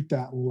treat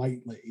that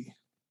lightly,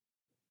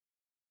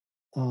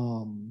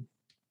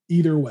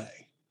 either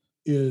way,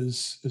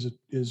 is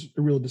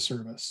a real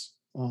disservice.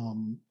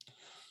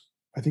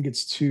 I think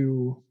it's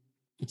too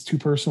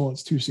personal.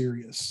 It's too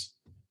serious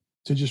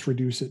to just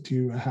reduce it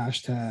to a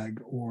hashtag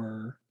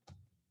or,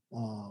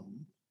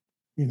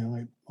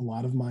 a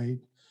lot of my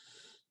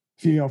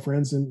female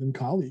friends and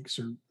colleagues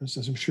are,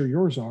 as I'm sure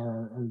yours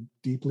are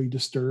deeply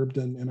disturbed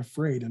and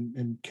afraid.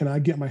 And can I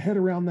get my head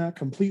around that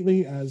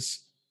completely as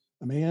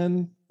a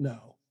man?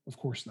 No, of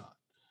course not.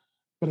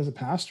 But as a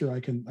pastor, I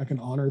can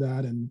honor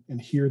that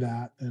and hear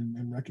that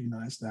and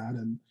recognize that.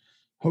 And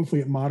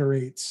hopefully it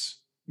moderates,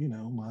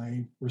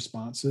 my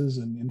responses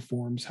and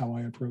informs how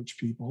I approach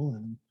people.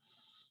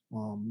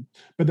 And,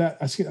 but that,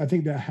 I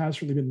think that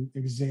has really been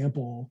an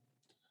example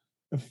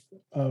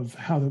of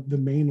how the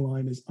main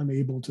line is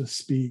unable to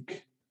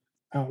speak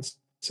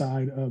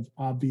outside of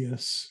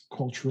obvious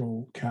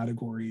cultural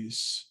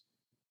categories.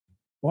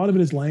 A lot of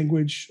it is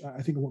language.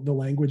 I think the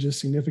language is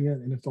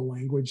significant. And if the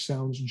language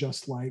sounds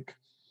just like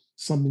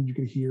something you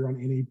could hear on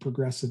any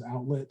progressive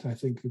outlet, I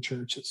think the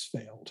church has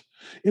failed.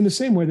 In the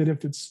same way that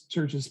if it's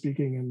church is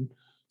speaking in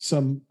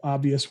some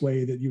obvious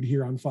way that you'd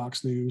hear on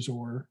Fox News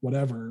or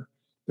whatever,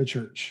 the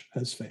church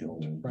has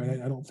failed, right?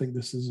 I don't think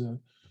this is a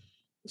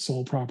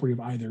sole property of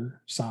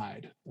either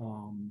side.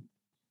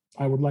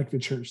 I would like the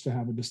church to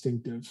have a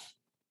distinctive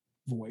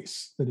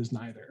voice that is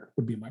neither,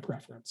 would be my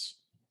preference.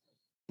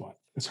 But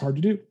it's hard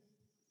to do.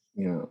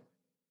 Yeah.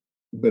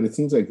 But it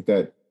seems like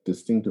that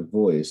distinctive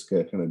voice,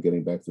 kind of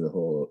getting back to the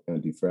whole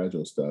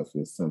anti-fragile stuff,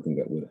 is something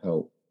that would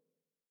help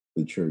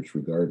the church,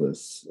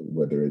 regardless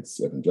whether it's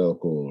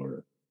evangelical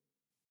or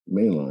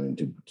mainline,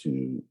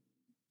 to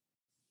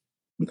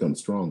become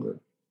stronger.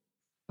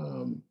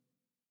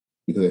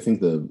 Because I think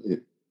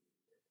the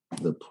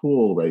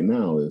pull right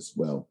now is,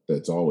 well,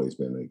 that's always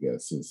been, I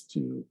guess, is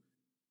to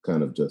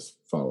kind of just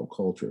follow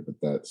culture,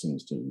 but that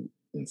seems to,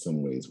 in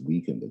some ways,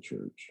 weaken the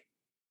church.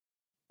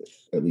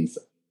 At least,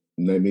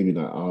 maybe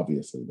not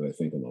obviously, but I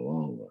think in the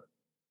long run.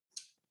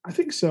 I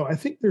think so. I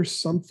think there's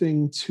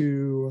something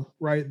to,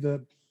 right,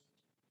 the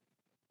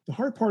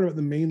hard part about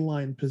the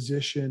mainline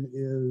position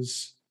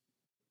is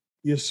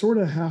you sort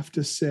of have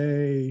to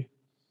say,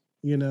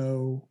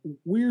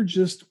 we're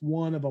just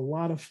one of a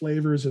lot of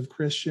flavors of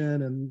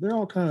Christian, and they're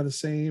all kind of the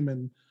same.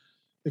 And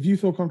if you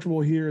feel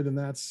comfortable here, then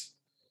that's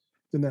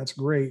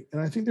great.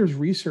 And I think there's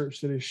research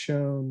that has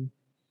shown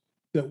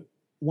that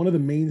one of the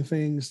main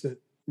things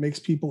that makes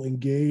people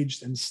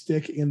engaged and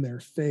stick in their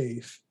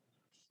faith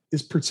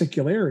is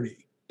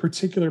particularity.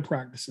 particular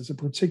practices, a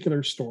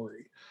particular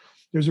story.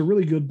 There's a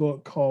really good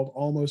book called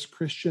Almost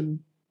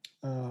Christian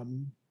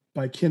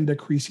by Kenda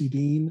Creasy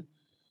Dean.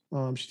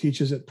 She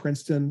teaches at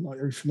Princeton.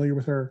 Are you familiar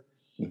with her?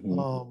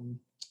 Mm-hmm.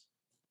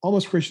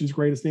 Almost Christian is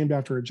great. It's named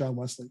after a John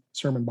Wesley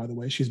sermon, by the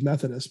way. She's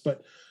Methodist,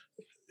 but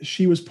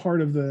she was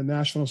part of the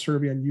National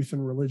Survey on Youth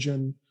and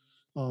Religion.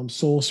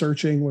 Soul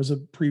Searching was a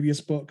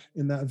previous book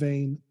in that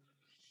vein.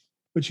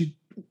 But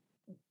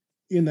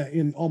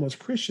in Almost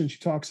Christian, she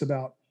talks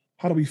about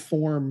how do we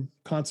form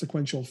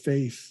consequential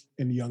faith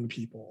in young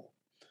people.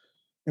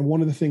 And one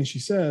of the things she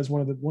says,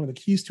 one of the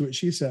keys to it,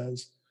 she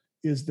says,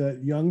 is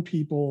that young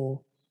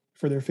people,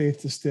 for their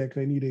faith to stick,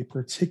 they need a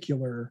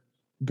particular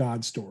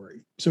God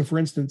story. So, for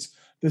instance,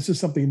 this is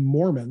something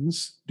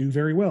Mormons do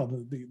very well.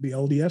 The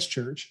LDS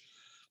Church,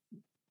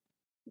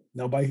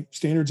 now by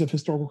standards of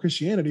historical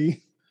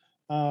Christianity,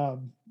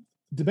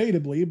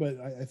 debatably, but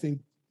I think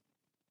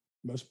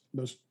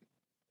most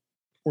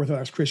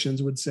Orthodox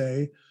Christians would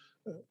say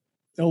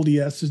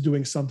LDS is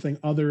doing something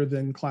other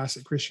than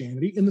classic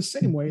Christianity, in the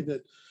same way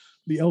that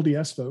the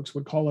LDS folks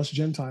would call us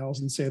Gentiles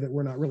and say that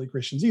we're not really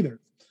Christians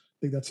either. I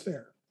think that's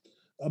fair.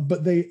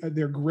 But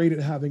they're great at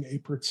having a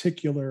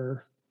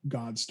particular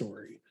God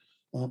story,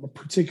 a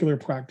particular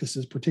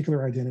practices,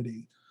 particular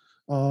identity.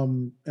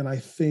 And I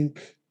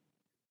think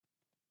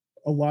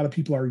a lot of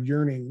people are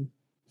yearning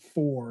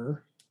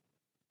for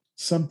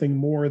something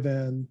more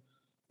than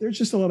there's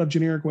just a lot of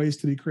generic ways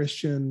to be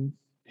Christian.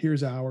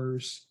 Here's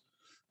ours.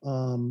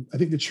 I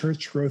think the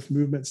church growth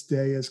movement's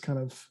day has kind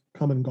of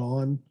come and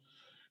gone.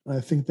 And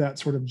I think that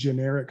sort of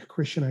generic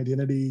Christian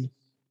identity,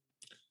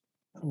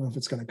 I don't know if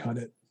it's going to cut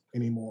it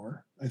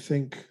anymore. I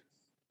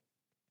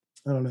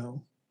don't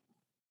know.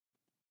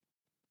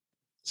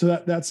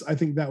 So I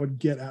think that would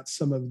get at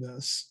some of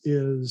this,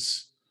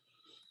 is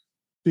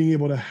being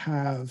able to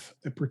have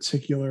a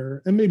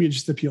particular, and maybe it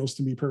just appeals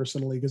to me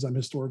personally because I'm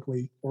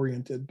historically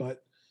oriented,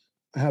 but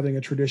having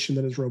a tradition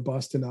that is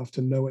robust enough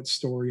to know its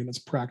story and its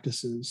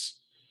practices,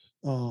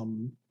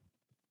 and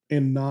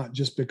not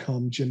just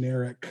become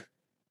generic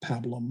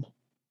pablum,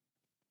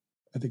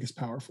 I think is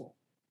powerful.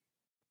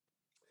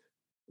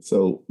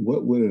 So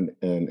what would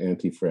an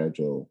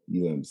anti-fragile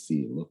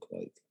UMC look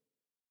like?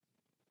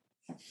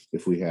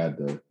 If we had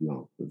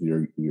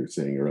if you're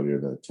saying earlier,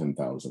 the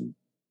 10,000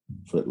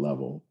 foot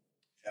level.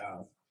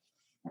 Yeah.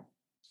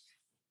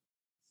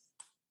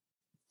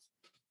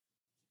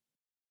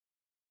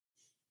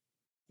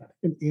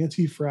 An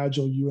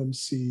anti-fragile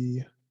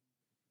UMC.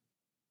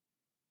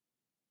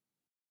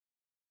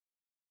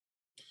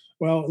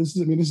 Well, this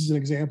is an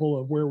example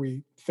of where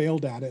we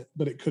failed at it,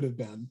 but it could have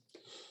been.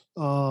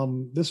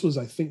 This was,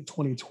 I think,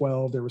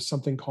 2012. There was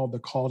something called the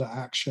Call to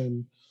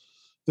Action.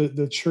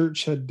 The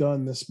church had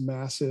done this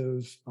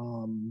massive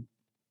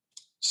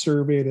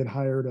survey. It had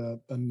hired a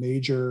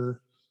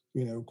major,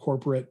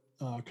 corporate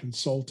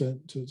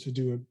consultant to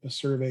do a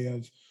survey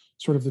of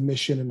sort of the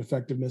mission and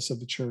effectiveness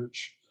of the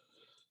church.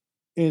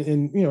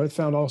 And it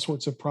found all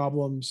sorts of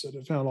problems.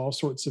 It found all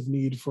sorts of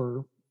need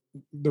for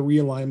the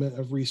realignment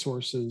of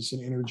resources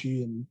and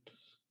energy and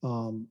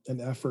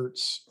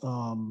efforts.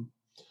 And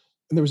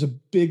there was a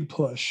big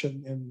push,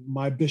 and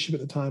my bishop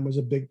at the time was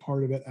a big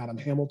part of it. Adam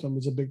Hamilton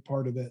was a big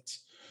part of it,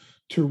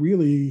 to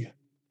really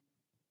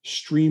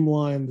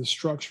streamline the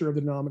structure of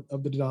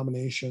the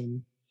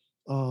denomination,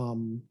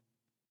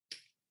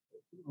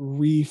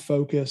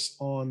 refocus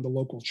on the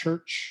local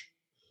church,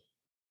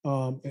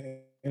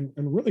 and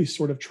really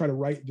sort of try to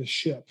right the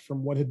ship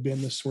from what had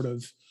been this sort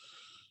of,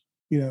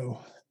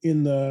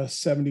 in the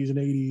 70s and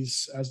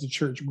 80s, as the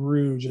church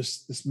grew,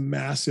 just this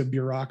massive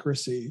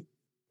bureaucracy.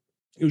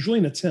 It was really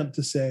an attempt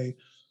to say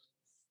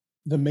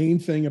the main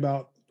thing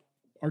about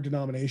our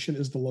denomination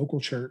is the local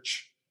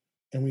church,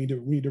 and we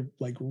need to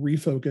like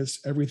refocus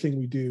everything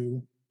we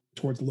do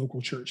towards local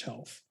church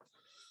health.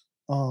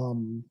 A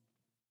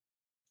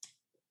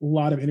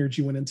lot of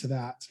energy went into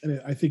that,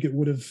 and I think it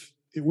would have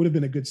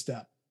been a good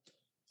step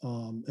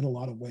in a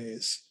lot of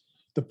ways.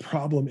 The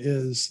problem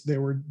is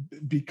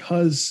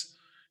because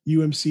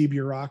UMC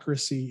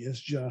bureaucracy is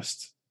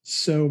just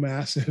so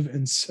massive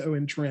and so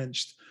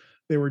entrenched,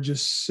 there were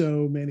just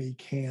so many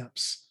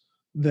camps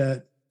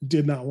that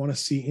did not want to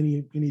see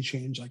any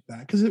change like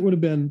that, because it would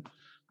have been,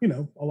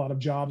 a lot of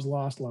jobs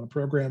lost, a lot of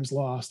programs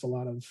lost, a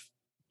lot of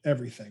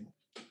everything.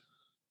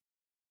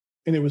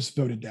 And it was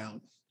voted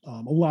down.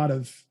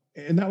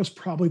 And that was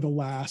probably the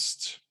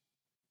last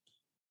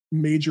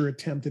major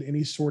attempt at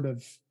any sort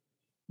of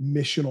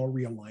missional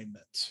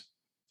realignment.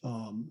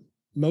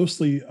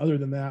 Mostly, other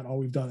than that, all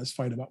we've done is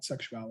fight about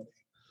sexuality.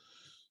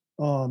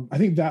 I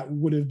think that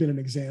would have been an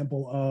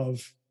example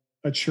of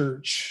a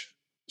church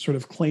sort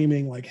of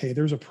claiming like, hey,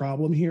 there's a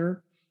problem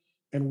here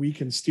and we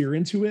can steer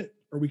into it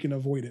or we can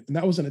avoid it. And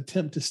that was an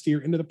attempt to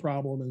steer into the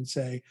problem and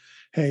say,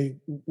 hey,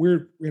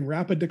 we're in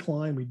rapid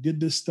decline. We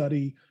did this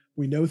study.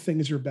 We know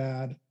things are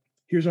bad.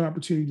 Here's an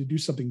opportunity to do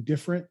something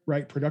different,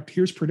 right?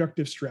 Here's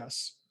productive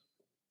stress.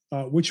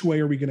 Which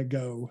way are we going to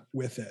go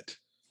with it?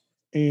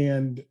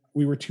 And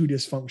we were too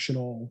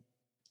dysfunctional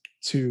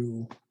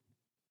to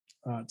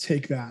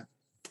take that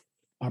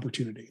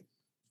opportunity.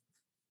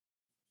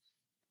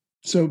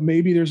 So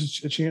maybe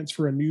there's a chance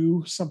for a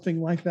new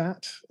something like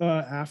that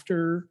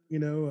after,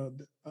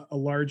 a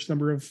large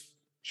number of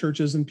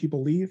churches and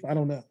people leave. I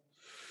don't know.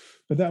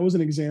 But that was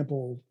an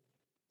example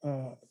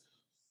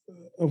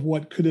of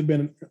what could have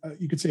been,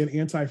 you could say, an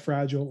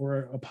anti-fragile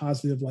or a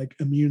positive like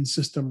immune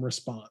system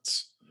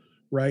response,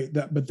 right?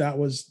 But that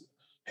was,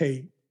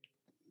 hey,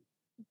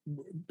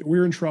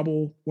 we're in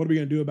trouble. What are we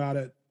going to do about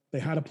it? They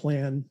had a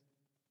plan.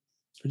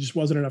 There just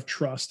wasn't enough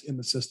trust in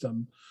the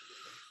system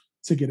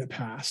to get it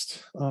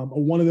passed.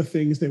 One of the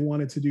things they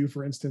wanted to do,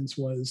 for instance,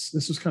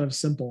 this was kind of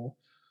simple,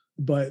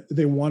 but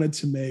they wanted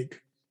to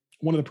make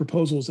one of the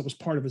proposals that was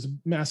part of his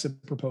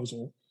massive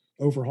proposal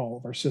overhaul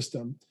of our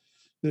system.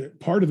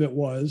 Part of it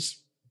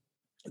was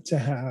to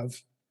have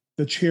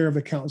the chair of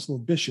the Council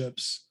of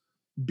Bishops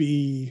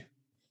be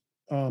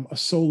a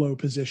solo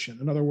position.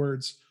 In other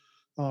words,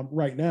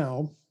 right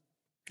now,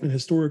 and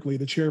historically,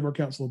 the chair of our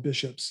Council of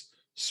Bishops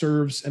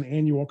serves an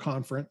annual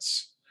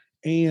conference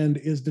and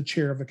is the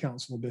chair of the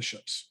Council of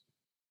Bishops,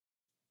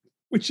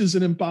 which is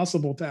an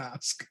impossible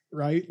task,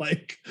 right?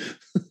 Like,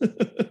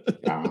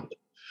 Yeah.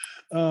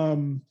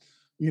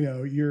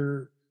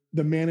 You're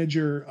the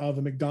manager of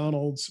a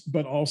McDonald's,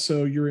 but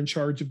also you're in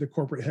charge of the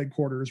corporate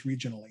headquarters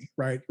regionally,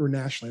 right? Or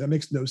nationally. That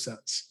makes no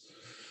sense.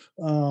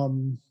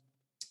 And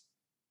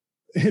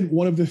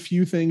one of the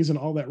few things in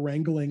all that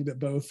wrangling that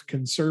both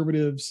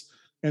conservatives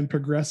and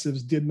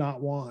progressives did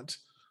not want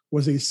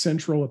was a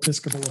central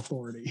Episcopal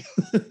authority.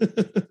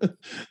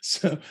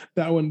 So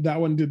that one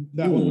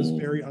was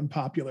very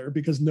unpopular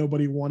because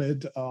nobody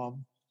wanted a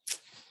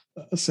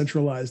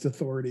centralized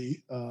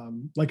authority,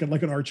 like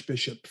an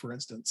archbishop, for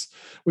instance,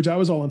 which I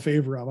was all in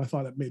favor of. I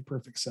thought it made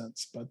perfect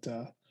sense, but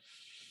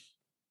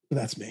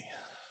that's me.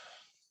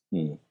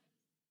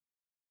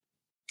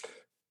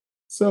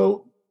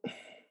 So,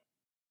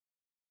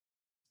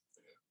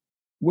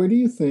 where do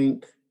you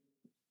think,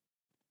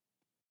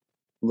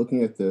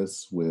 looking at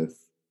this with,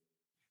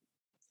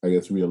 I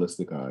guess,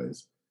 realistic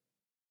eyes,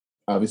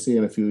 obviously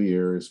in a few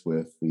years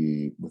with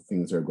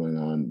things that are going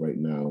on right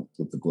now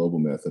with the Global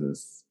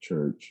Methodist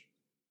Church,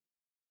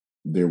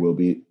 there will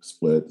be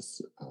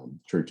splits.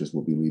 Churches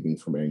will be leaving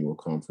from annual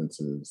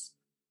conferences.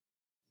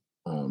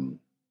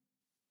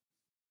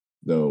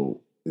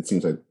 Though it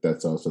seems like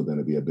that's also going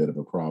to be a bit of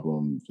a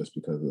problem just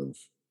because of,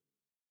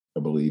 I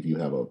believe you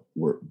have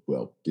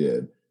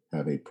did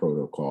have a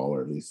protocol,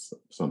 or at least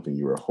something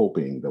you were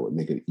hoping that would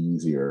make it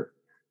easier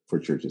for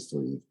churches to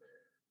leave.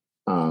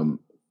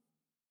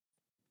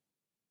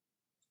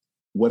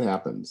 What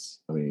happens?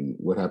 I mean,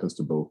 what happens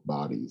to both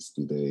bodies?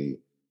 Do they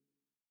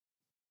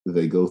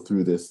go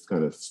through this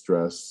kind of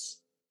stress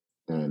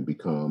and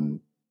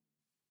become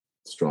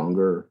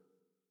stronger,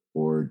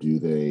 or do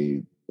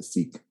they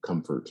seek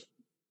comfort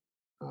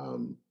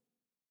in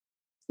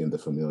the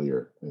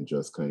familiar and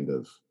just kind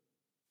of,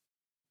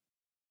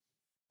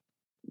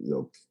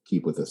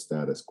 keep with the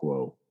status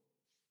quo?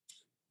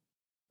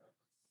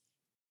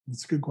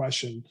 It's a good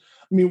question.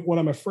 I mean, what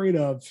I'm afraid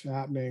of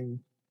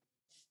happening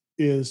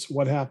is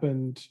what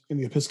happened in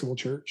the Episcopal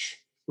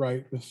Church,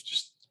 right? With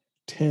just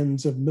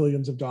tens of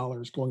millions of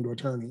dollars going to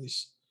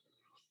attorneys,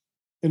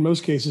 in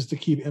most cases to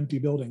keep empty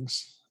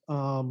buildings.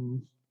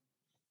 And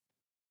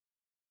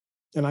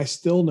I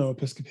still know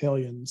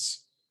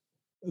Episcopalians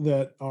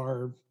that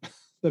are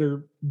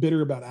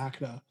bitter about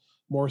ACNA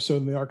more so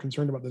than they are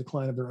concerned about the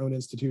decline of their own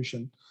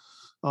institution.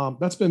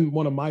 That's been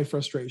one of my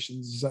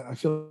frustrations. Is I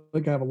feel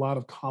like I have a lot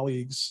of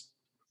colleagues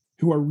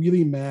who are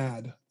really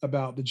mad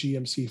about the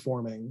GMC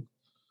forming,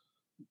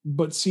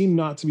 but seem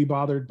not to be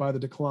bothered by the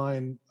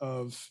decline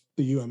of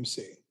the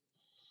UMC.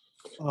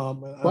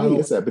 Why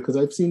is that? Because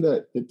I've seen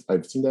that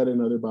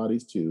in other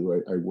bodies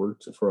too. I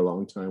worked for a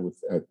long time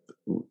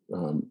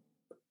in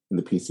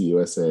the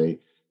PCUSA.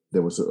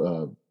 There was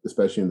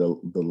especially in the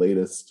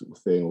latest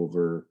thing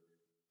over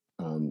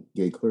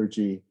gay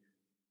clergy.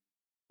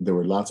 There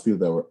were lots of people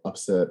that were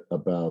upset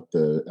about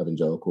the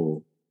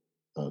Evangelical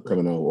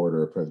Covenantal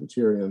Order of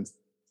Presbyterians.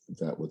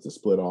 That was the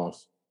split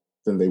off.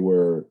 Then they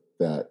were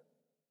that,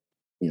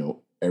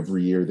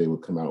 every year they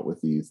would come out with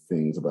these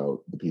things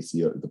about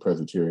the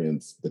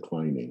Presbyterians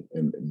declining,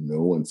 and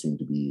no one seemed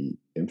to be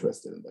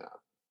interested in that.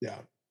 Yeah.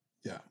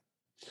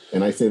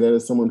 And I say that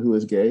as someone who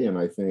is gay, and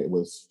I think it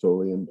was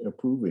totally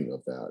approving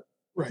of that.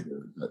 Right.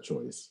 That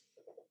choice.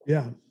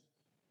 Yeah.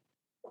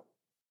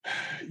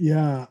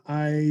 Yeah,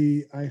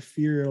 I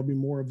fear it'll be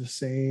more of the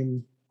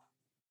same.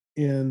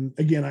 And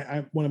again,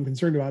 I what I'm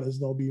concerned about is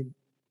there'll be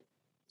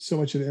so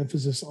much of an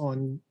emphasis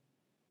on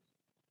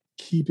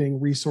keeping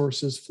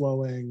resources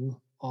flowing,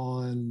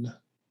 on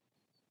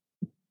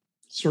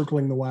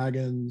circling the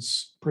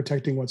wagons,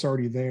 protecting what's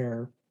already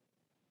there.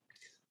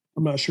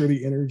 I'm not sure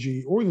the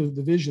energy or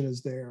the vision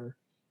is there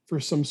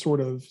for some sort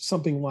of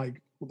something like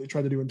what they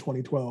tried to do in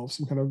 2012,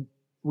 some kind of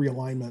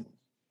realignment.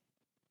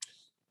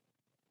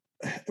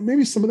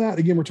 Maybe some of that,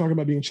 again, we're talking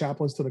about being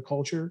chaplains to the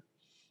culture.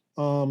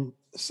 Some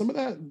of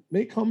that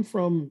may come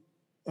from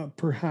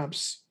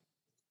perhaps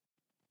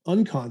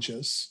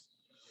unconscious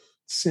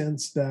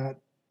sense that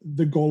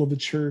the goal of the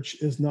church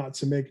is not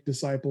to make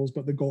disciples,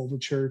 but the goal of the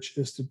church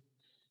is to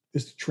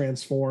is to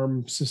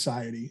transform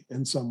society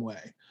in some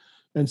way.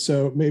 And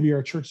so maybe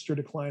our churches are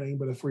declining,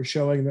 but if we're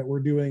showing that we're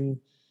doing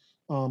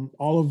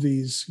all of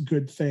these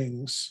good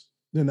things,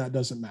 then that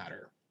doesn't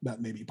matter.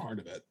 That may be part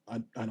of it.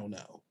 I don't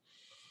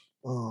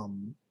know.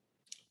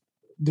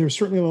 There's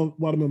certainly a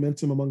lot of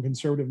momentum among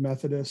conservative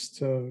Methodists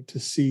to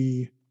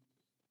see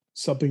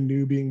something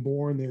new being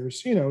born.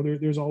 There's,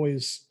 there's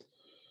always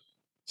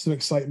some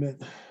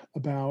excitement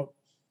about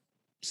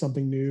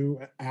something new.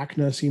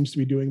 ACNA seems to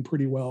be doing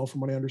pretty well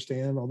from what I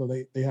understand, although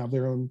they have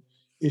their own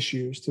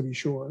issues, to be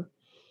sure.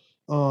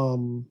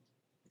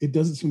 It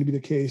doesn't seem to be the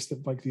case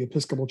that like the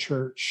Episcopal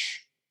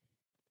Church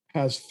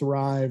has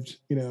thrived,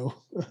 in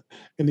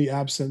the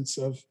absence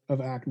of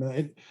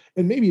ACNA.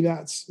 And maybe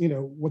that's,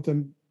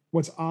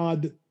 what's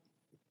odd.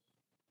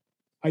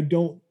 I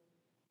don't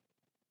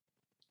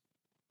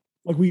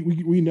like,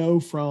 we know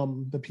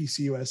from the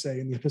PCUSA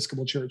and the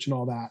Episcopal Church and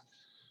all that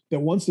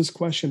once this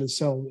question is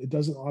settled, it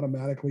doesn't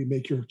automatically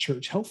make your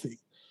church healthy,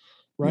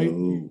 right?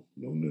 No.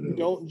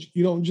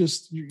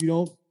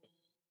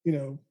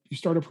 You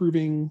start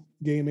approving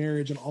gay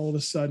marriage and all of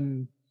a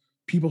sudden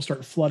people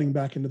start flooding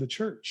back into the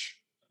church.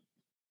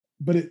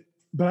 But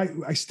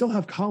I still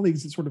have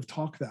colleagues that sort of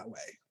talk that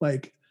way.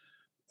 Like,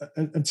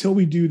 until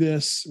we do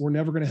this, we're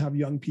never going to have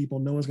young people.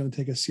 No one's going to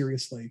take us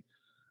seriously.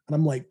 And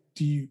I'm like,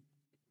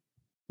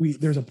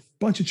 there's a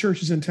bunch of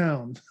churches in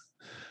town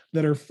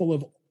that are full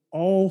of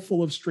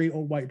straight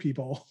old white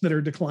people that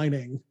are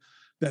declining,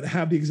 that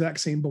have the exact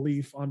same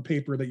belief on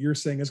paper that you're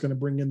saying is going to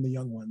bring in the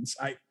young ones.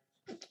 I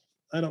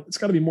don't, it's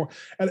got to be more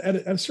at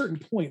a certain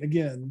point.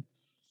 Again,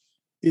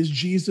 is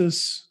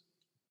Jesus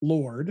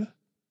Lord?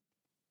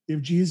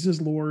 If Jesus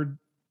is Lord,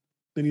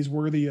 then he's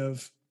worthy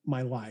of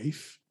my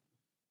life.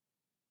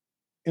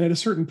 And at a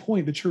certain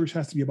point, the church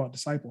has to be about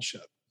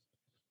discipleship.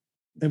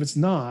 If it's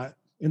not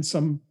in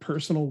some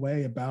personal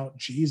way about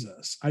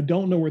Jesus, I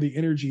don't know where the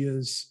energy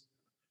is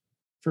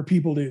for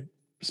people to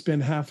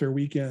spend half their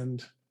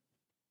weekend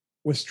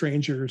with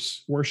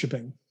strangers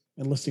worshiping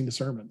and listening to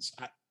sermons.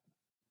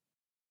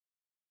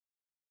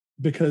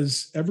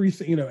 Because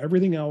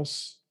everything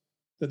else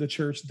that the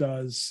church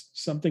does,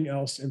 something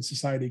else in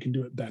society can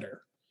do it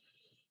better.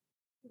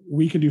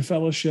 We can do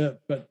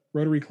fellowship, but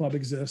Rotary Club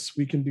exists.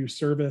 We can do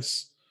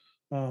service,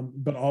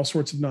 but all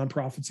sorts of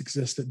nonprofits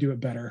exist that do it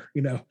better.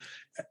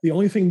 The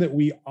only thing that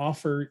we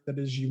offer that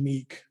is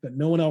unique, that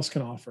no one else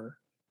can offer,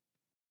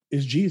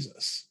 is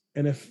Jesus.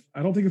 And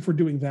I don't think if we're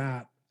doing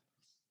that,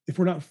 if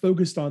we're not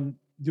focused on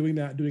doing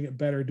that, doing it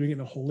better, doing it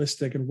in a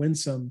holistic and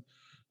winsome,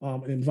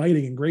 and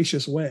inviting and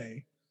gracious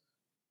way,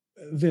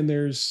 then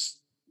there's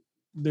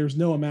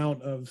no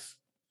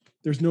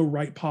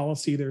right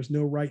policy, there's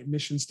no right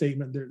mission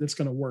statement that's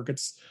going to work.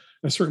 It's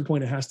at a certain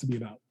point, it has to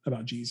be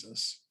about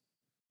Jesus.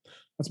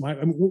 That's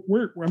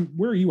where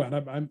are you at?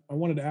 I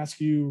wanted to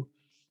ask you,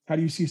 how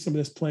do you see some of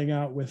this playing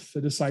out with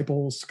the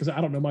disciples? Because I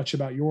don't know much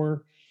about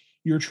your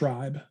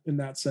tribe in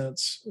that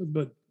sense,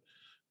 but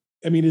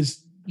I mean,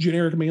 is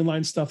generic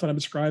mainline stuff that I'm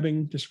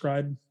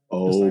describe?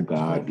 Oh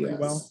God, yes.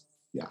 Well?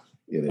 Yeah,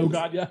 it is. Oh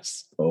God,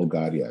 yes. Oh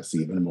God, yes.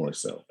 Even more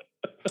so.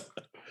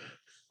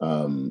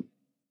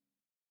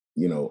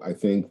 I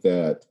think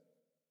that,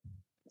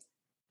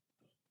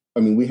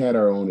 we had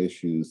our own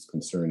issues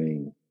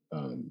concerning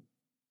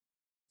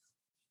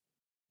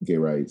gay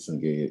rights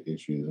and gay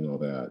issues and all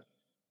that.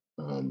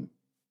 And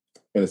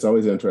it's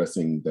always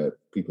interesting that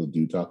people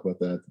do talk about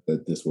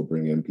that this will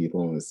bring in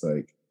people. And it's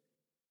like,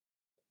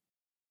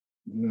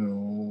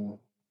 no.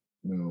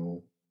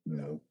 And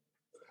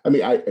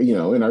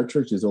our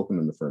church is open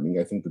and affirming.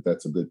 I think that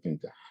that's a good thing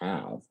to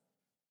have.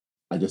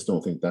 I just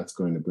don't think that's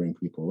going to bring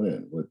people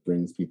in. What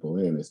brings people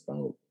in is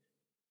about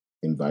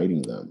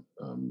inviting them,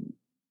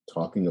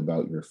 talking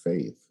about your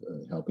faith,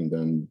 helping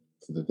them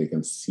so that they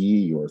can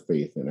see your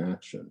faith in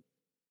action.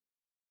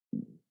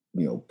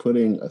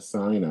 Putting a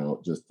sign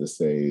out just to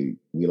say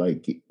we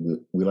like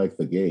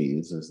the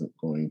gays isn't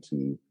going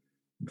to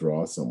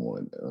draw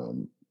someone.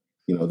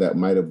 That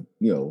might have,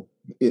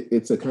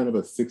 it's a kind of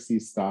a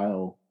 60s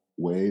style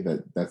way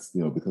that's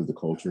because the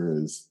culture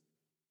is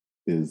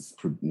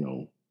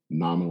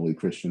nominally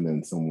Christian,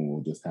 then someone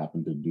will just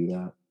happen to do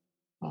that.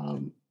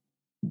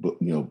 But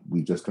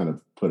we just kind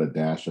of put a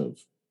dash of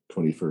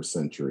 21st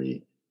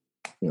century,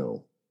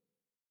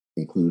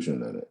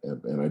 inclusion in it,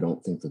 and I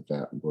don't think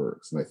that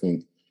works. And I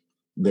think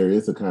there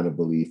is a kind of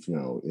belief,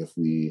 if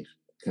we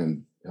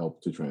can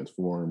help to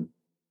transform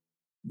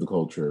the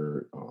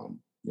culture,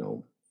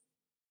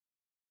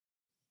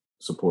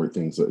 support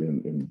things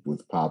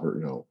with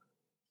poverty,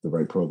 the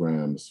right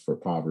programs for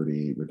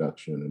poverty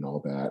reduction and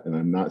all that. And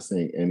I'm not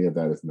saying any of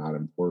that is not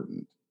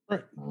important.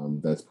 Right.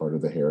 That's part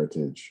of the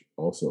heritage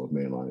also of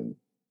mainline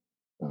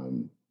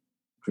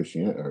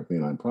Christianity or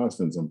mainline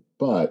Protestantism,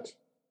 but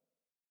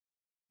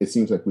it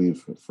seems like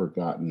we've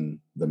forgotten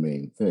the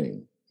main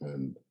thing,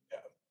 and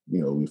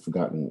we've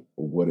forgotten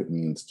what it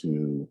means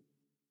to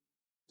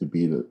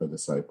be a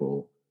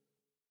disciple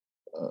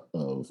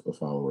of a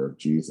follower of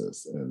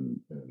Jesus,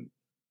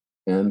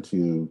 and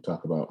to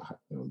talk about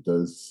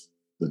does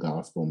the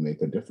gospel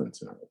make a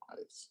difference in our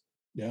lives?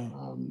 Yeah.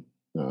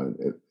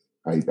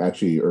 I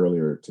actually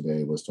earlier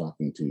today was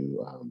talking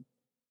to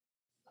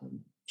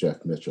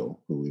Jeff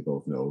Mitchell, who we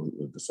both know,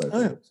 a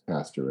disciple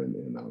pastor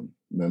in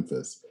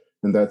Memphis,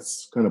 and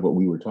that's kind of what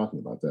we were talking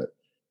about. That,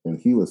 and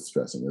he was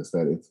stressing is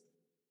that if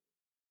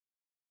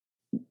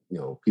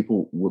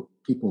what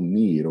people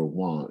need or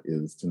want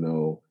is to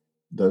know,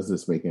 does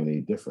this make any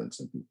difference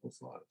in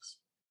people's lives?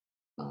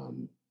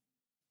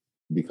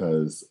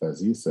 Because,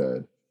 as you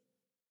said,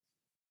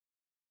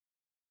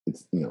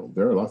 it's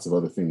there are lots of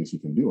other things you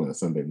can do on a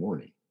Sunday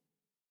morning.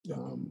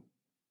 Yeah.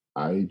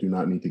 I do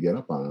not need to get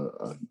up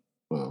on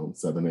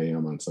 7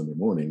 a.m. on Sunday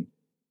morning,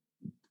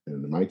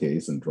 in my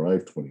case, and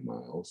drive 20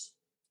 miles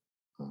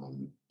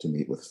to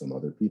meet with some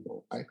other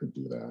people. I could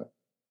do that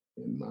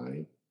in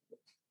my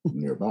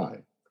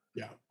nearby.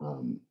 Yeah.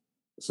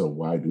 So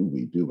why do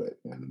we do it?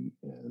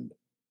 And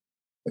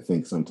I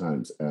think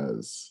sometimes,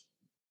 as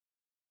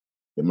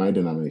in my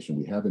denomination,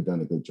 we haven't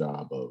done a good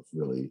job of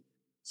really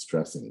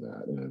stressing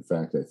that. And in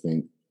fact, I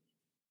think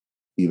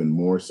even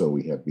more so,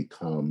 we have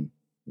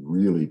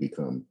really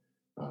become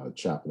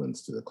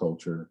chaplains to the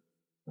culture.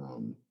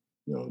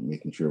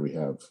 Making sure we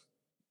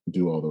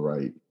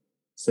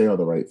say all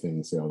the right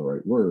things, say all the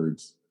right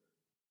words,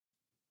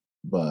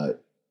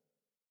 but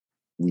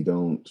we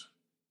don't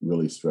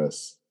really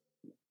stress,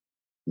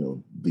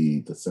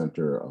 the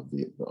center of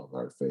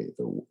our faith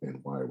and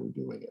why we're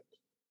doing it.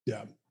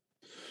 Yeah.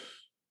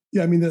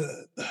 Yeah. I mean,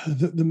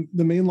 the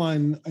main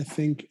line, I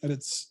think, in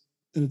its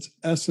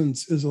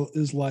essence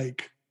is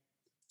like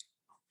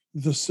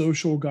the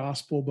social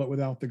gospel, but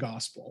without the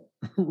gospel,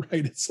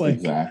 right? It's like,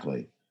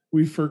 exactly.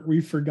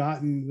 We've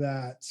forgotten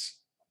that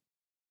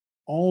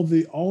all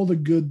the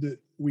good that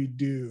we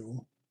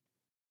do,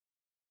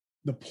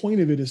 the point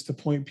of it is to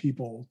point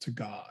people to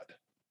God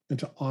and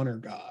to honor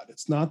God.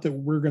 It's not that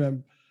we're going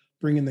to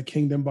bring in the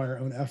kingdom by our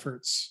own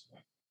efforts,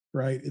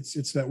 right?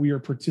 It's that we are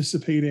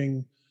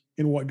participating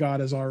in what God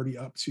is already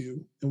up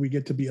to, and we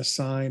get to be a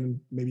sign,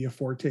 maybe a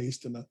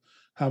foretaste, and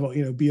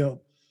be a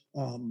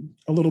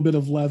little bit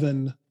of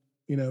leaven,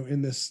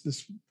 in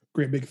this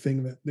great big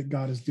thing that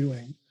God is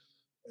doing.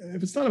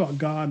 If it's not about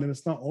God and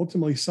it's not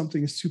ultimately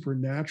something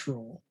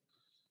supernatural,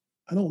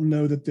 I don't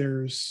know that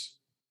there's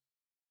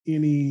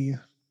any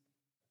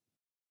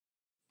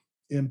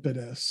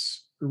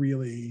impetus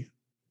really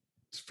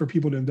for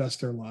people to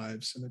invest their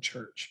lives in the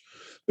church.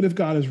 But if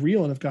God is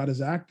real, and if God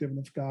is active, and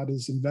if God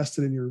is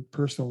invested in your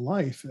personal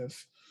life,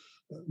 if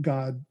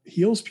God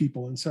heals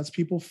people and sets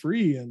people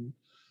free and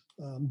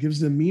gives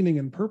them meaning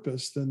and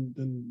purpose, then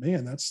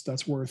man,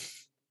 that's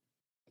worth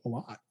a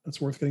lot. That's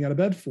worth getting out of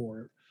bed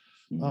for.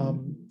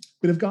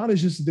 But if God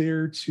is just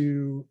there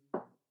to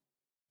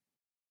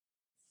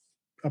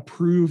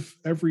approve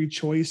every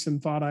choice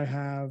and thought I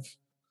have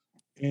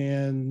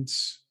and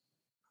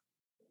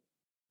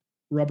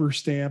rubber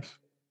stamp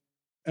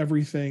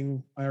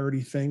everything I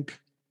already think,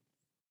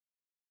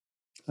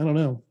 I don't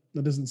know.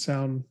 That doesn't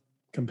sound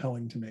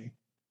compelling to me.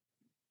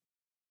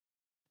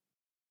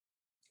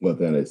 Well,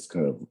 then it's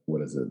kind of,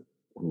 what is it?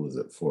 Who is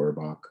it?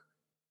 Feuerbach?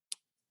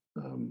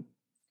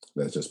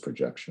 That's just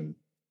projection.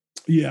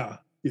 Yeah.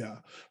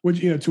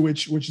 Which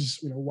is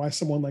why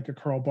someone like a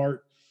Karl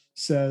Barth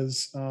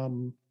says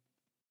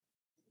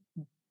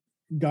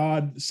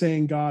God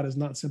is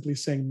not simply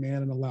saying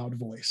man in a loud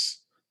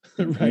voice,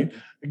 right?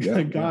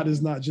 Yeah, God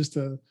is not just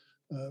a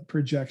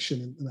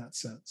projection in that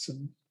sense.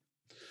 And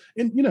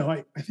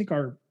I think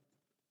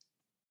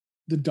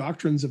the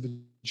doctrines of the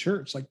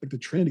church, like the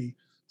Trinity,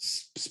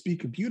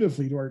 speak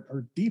beautifully to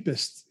our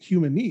deepest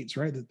human needs,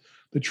 right? That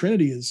the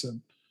Trinity is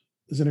an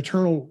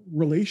eternal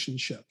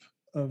relationship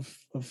of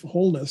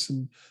wholeness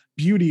and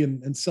beauty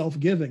and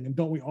self-giving. And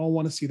don't we all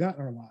want to see that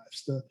in our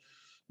lives? The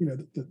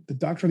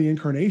doctrine of the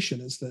incarnation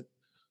is that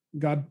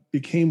God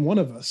became one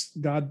of us.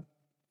 God,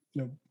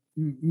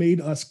 made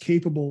us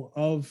capable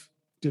of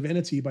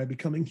divinity by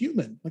becoming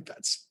human. Like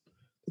that's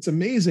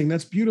amazing.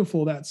 That's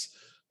beautiful.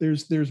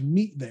 There's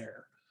meat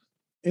there.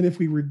 And if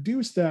we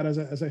reduce that,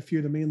 as I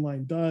fear the main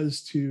line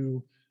does,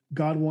 to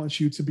God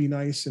wants you to be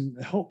nice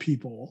and help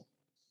people,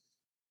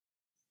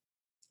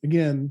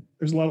 again,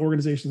 there's a lot of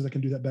organizations that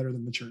can do that better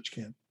than the church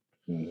can.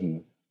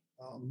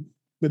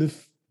 But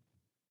if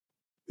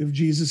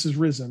Jesus is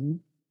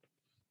risen,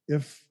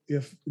 if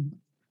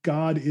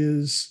God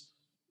is,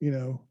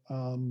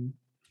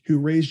 who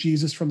raised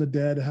Jesus from the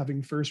dead,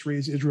 having first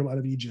raised Israel out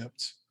of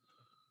Egypt,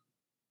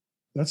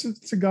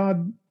 it's a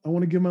God I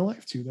want to give my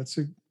life to. That's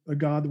a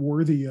God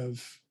worthy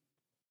of,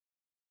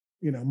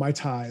 my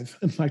tithe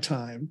and my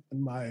time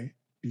and my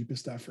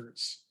deepest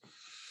efforts.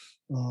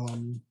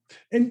 And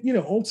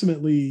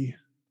ultimately,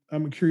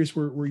 I'm curious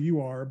where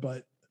you are,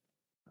 but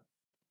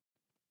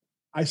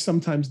I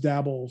sometimes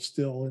dabble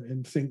still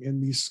and think in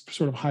these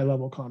sort of high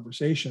level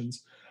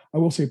conversations. I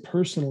will say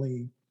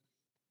personally,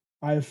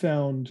 I have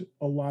found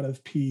a lot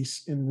of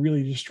peace in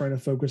really just trying to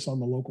focus on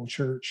the local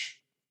church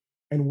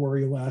and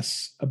worry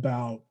less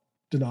about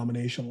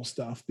denominational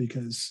stuff,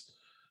 because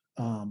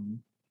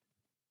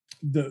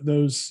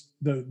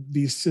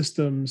these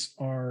systems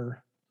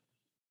are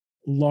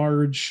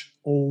large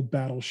old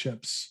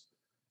battleships,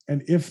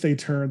 And if they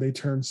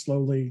turn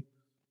slowly.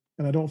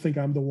 And I don't think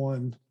I'm the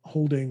one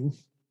holding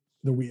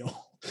the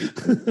wheel.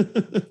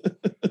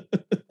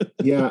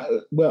 Yeah,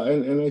 well,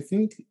 and I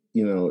think,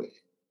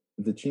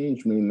 the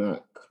change may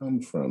not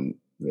come from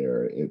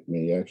there. It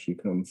may actually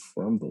come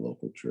from the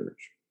local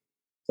church.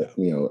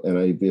 And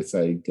I guess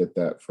I get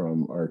that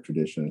from our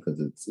tradition because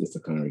it's a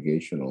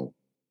congregational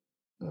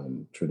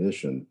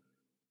tradition.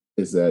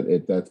 Is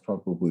that that's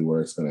probably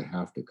where it's going to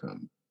have to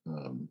come,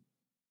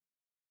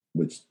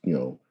 which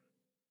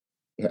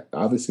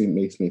obviously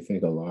makes me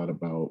think a lot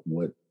about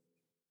what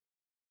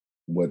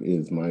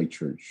is my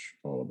church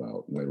all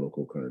about, my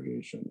local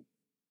congregation.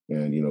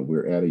 And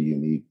we're at a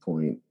unique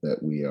point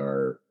that we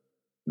are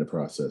in the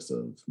process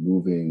of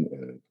moving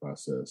and in the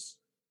process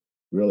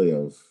really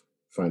of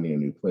finding a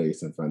new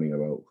place and finding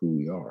out who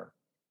we are.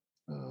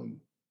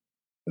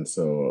 And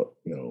so,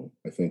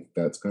 I think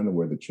that's kind of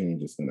where the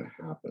change is going to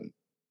happen.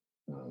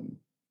 Um,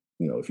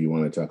 if you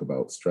want to talk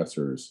about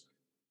stressors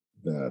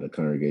that a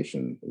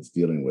congregation is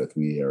dealing with,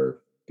 we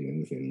are dealing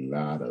with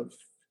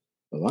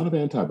a lot of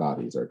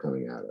antibodies are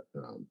coming at it,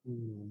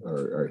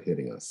 are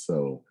hitting us.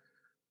 So,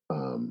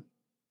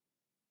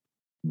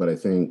 but I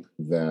think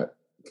that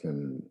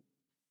can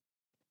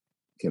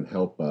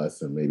help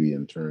us and maybe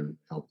in turn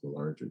help the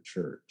larger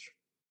church.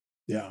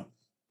 Yeah.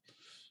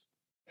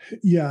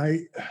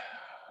 I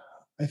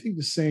think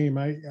the same.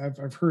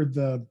 I've heard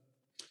the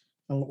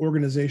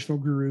organizational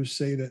gurus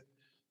say that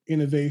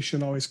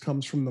innovation always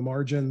comes from the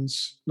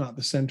margins, not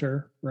the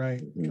center,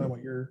 right? Mm-hmm. Kind of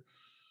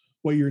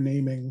what you're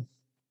naming.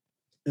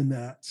 And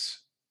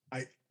that's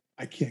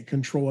I can't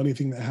control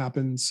anything that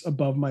happens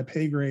above my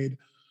pay grade.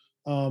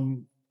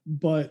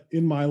 But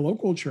in my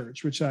local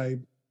church, which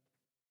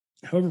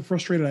however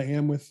frustrated I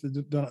am with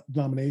the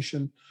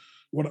denomination,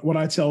 what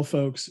I tell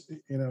folks,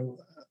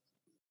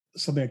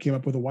 something I came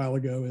up with a while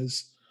ago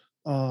is,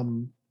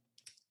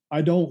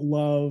 I don't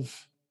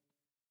love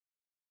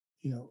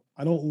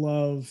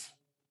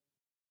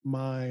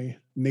my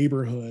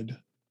neighborhood.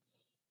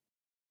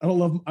 I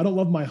don't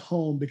love my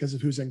home because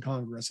of who's in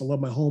Congress. I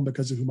love my home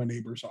because of who my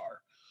neighbors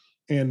are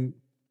and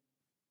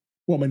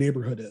what my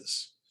neighborhood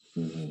is.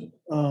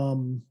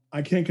 Mm-hmm.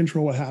 I can't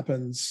control what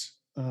happens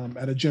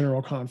at a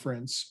general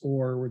conference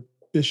or with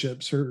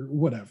bishops or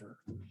whatever.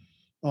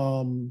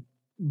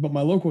 But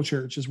my local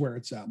church is where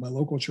it's at. My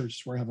local church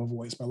is where I have a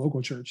voice. My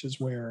local church is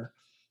where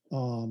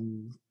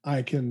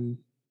I can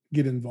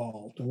get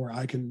involved and where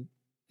I can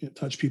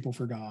touch people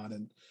for God.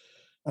 And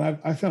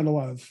I found a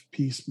lot of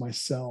peace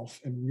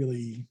myself and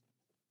really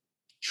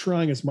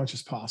trying as much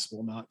as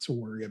possible not to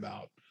worry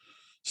about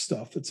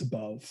stuff that's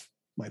above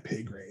my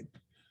pay grade.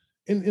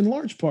 In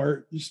large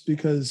part, just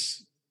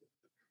because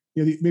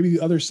maybe the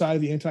other side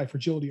of the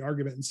anti-fragility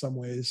argument in some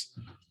ways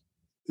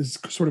is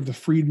sort of the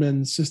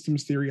Friedman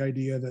systems theory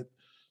idea that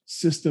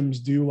systems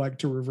do like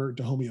to revert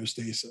to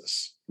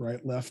homeostasis,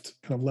 right? Left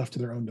to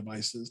their own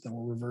devices, then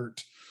will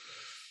revert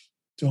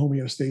to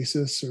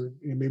homeostasis. Or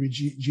maybe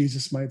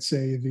Jesus might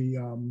say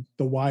the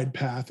wide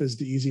path is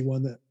the easy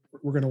one that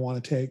we're going to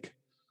want to take.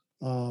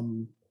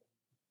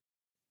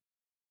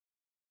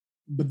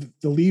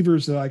 But the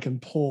levers that I can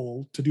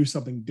pull to do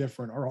something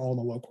different are all in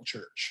the local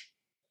church.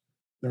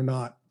 They're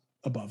not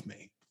above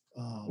me.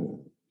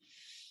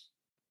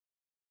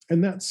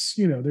 And that's,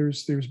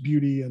 there's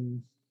beauty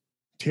and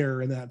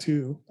terror in that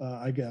too,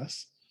 I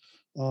guess.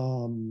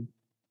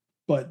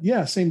 But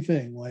yeah, same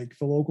thing. Like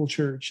the local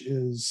church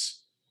is,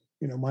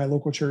 my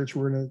local church,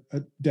 we're in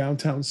a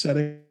downtown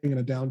setting, in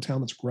a downtown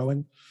that's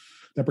growing.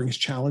 That brings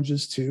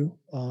challenges too.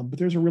 But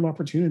there's a real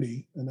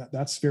opportunity, and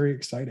that's very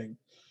exciting.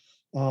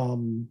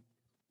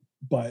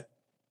 But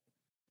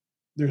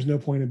there's no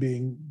point in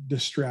being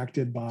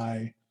distracted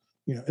by,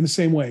 in the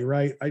same way,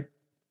 right?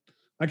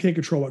 I can't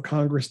control what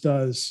Congress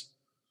does.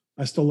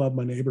 I still love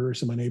my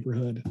neighbors and my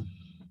neighborhood.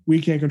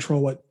 We can't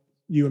control what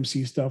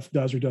UMC stuff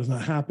does or does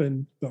not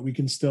happen, but we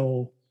can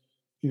still,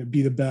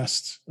 be the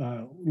best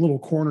little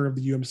corner of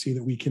the UMC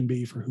that we can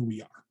be for who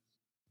we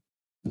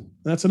are.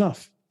 That's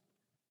enough.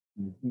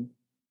 Mm-hmm.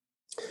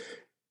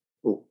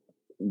 Well,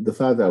 the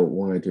thought that I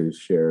wanted to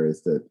share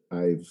is that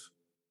I've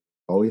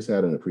always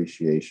had an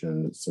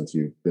appreciation, since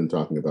you've been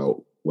talking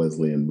about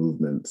Wesleyan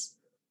movements,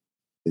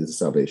 is the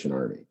Salvation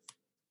Army.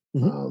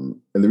 Mm-hmm.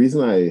 And the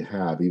reason I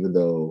have, even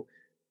though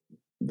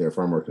they're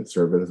far more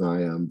conservative than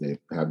I am, they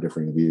have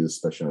differing views,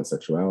 especially on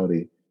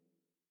sexuality,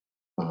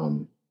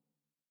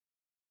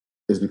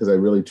 is because I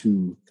really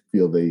too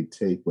feel they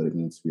take what it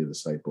means to be a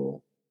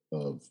disciple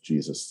of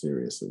Jesus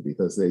seriously,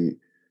 because they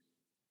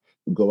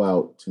go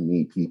out to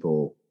meet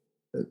people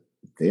that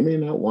they may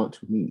not want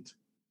to meet,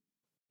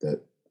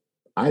 that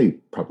I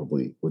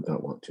probably would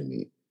not want to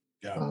meet.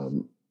 Yeah.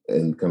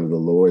 And kind of the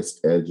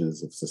lowest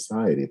edges of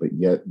society, but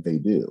yet they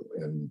do,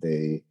 and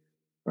they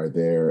are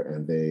there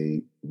and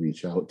they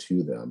reach out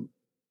to them.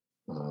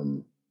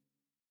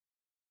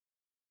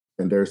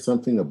 And there's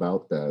something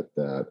about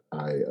that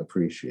I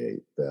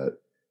appreciate that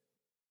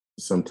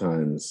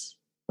sometimes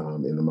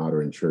in the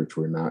modern church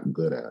we're not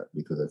good at,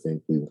 because I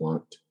think we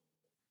want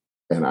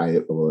and I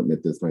will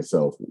admit this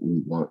myself,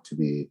 we want to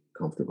be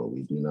comfortable.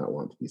 We do not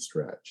want to be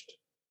stretched.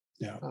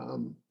 Yeah.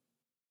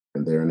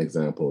 And they're an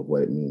example of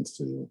what it means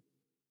to,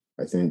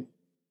 I think,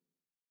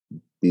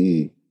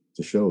 to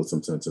show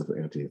some sense of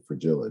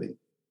anti-fragility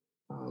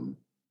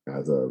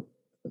as a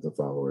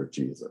follower of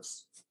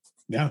Jesus.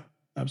 Yeah,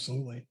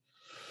 absolutely.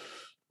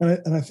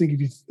 And I think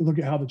if you look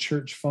at how the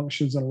church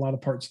functions in a lot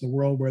of parts of the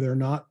world where they're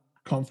not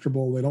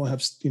comfortable, they don't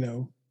have,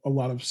 a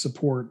lot of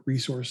support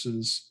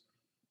resources.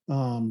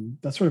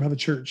 That's sort of how the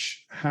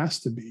church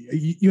has to be.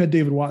 You had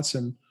David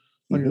Watson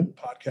on your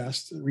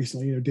podcast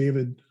recently.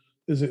 David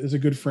is a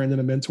good friend and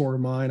a mentor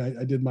of mine.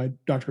 I did my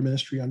doctoral of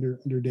ministry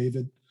under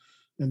David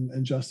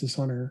and Justice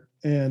Hunter.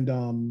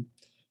 And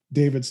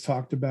David's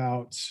talked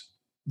about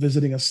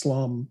visiting a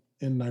slum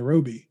in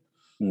Nairobi.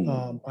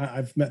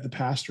 I've met the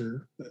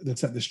pastor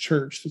that's at this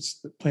church,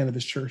 that's planted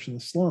this church in the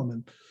slum.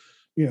 And,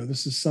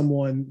 this is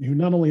someone who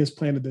not only has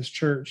planted this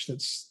church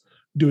that's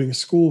doing a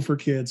school for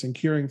kids and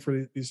caring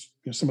for these,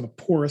 some of the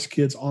poorest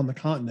kids on the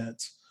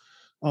continent.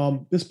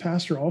 This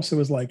pastor also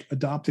has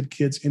adopted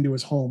kids into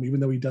his home, even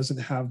though he doesn't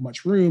have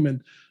much room.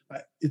 And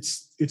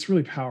it's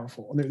really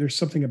powerful. And there's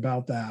something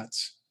about that.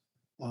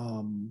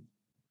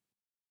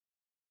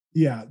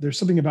 There's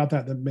something about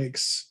that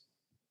makes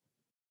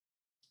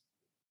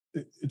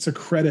it's a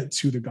credit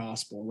to the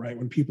gospel, right?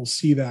 When people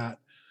see that,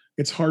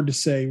 it's hard to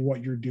say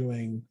what you're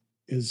doing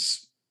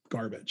is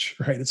garbage,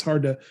 right? It's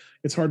hard to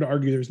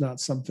argue there's not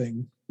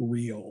something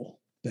real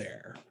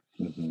there.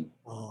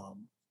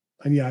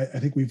 I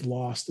think we've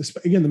lost this,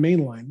 again, the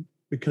main line,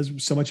 because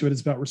so much of it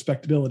is about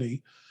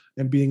respectability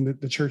and being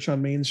the church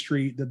on Main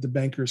Street that the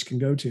bankers can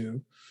go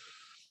to.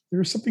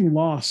 There's something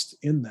lost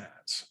in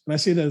that. And I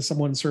say that as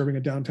someone serving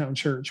a downtown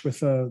church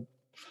with a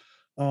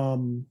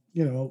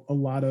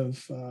lot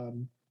of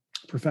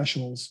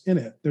professionals in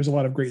it. There's a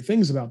lot of great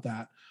things about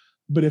that.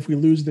 But if we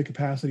lose the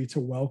capacity to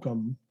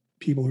welcome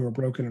people who are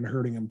broken and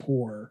hurting and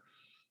poor,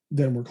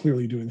 then we're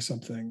clearly doing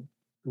something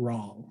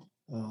wrong,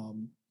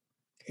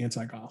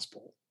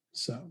 anti-gospel.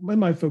 So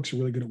my folks are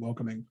really good at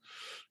welcoming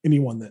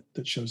anyone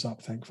that shows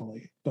up,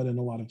 thankfully. But in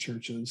a lot of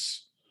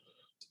churches,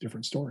 it's a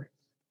different story.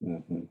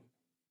 I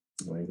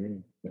agree.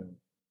 Yeah.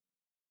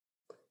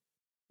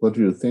 Well,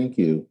 Drew, thank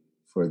you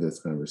for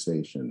this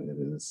conversation. It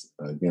is,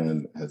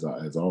 again, as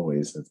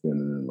always, has been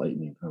an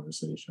enlightening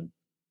conversation.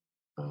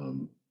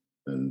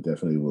 And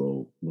definitely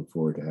we'll look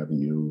forward to having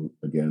you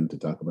again to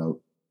talk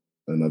about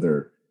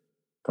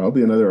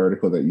probably another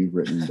article that you've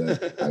written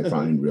that I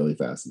find really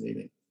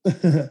fascinating.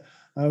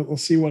 We'll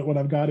see what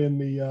I've got in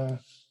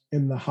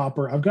the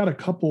hopper. I've got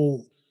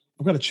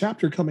a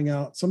chapter coming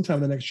out sometime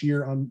in the next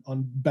year on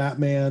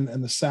Batman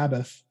and the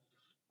Sabbath.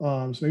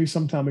 So maybe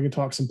sometime we can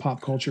talk some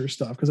pop culture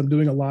stuff, because I'm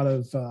doing a lot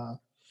of,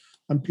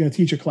 I'm going to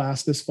teach a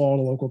class this fall at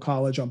a local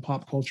college on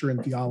pop culture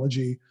and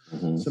theology.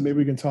 So maybe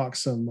we can talk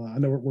some, I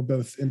know we're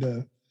both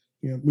into,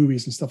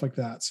 movies and stuff like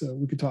that. So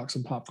we could talk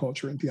some pop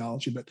culture and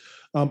theology, but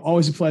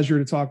always a pleasure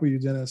to talk with you,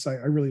 Dennis. I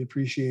really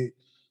appreciate,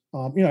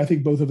 I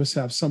think both of us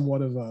have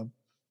somewhat of a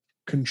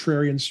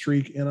contrarian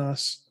streak in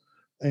us,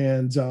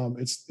 and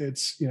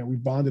it's we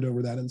bonded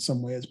over that in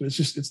some ways, but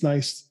it's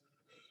nice.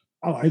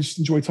 I just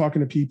enjoy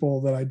talking to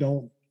people that I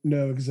don't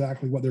know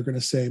exactly what they're going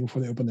to say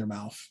before they open their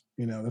mouth.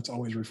 That's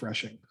always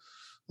refreshing.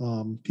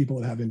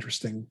 People that have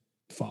interesting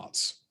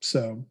thoughts.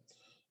 So,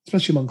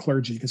 especially among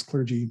clergy, because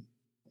clergy,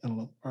 I don't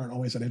know, aren't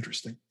always that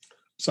interesting.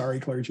 Sorry,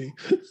 clergy.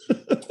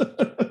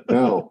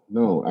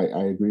 No,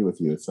 I agree with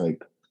you. It's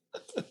like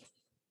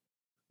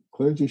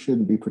clergy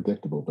shouldn't be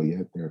predictable, but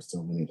yet there are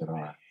so many that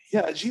are.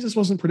 Yeah, Jesus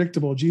wasn't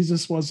predictable.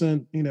 Jesus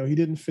wasn't, he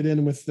didn't fit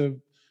in with the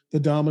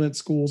dominant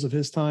schools of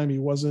his time. He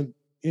wasn't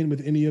in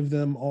with any of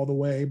them all the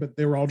way, but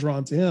they were all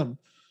drawn to him.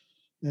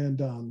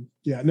 And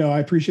I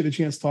appreciate the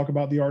chance to talk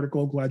about the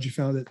article. Glad you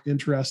found it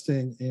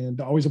interesting, and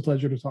always a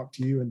pleasure to talk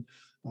to you. And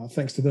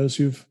thanks to those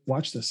who've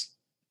watched this.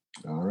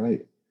 All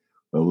right.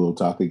 Well, we'll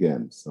talk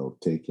again. So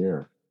take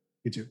care.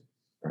 You too.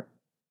 All right.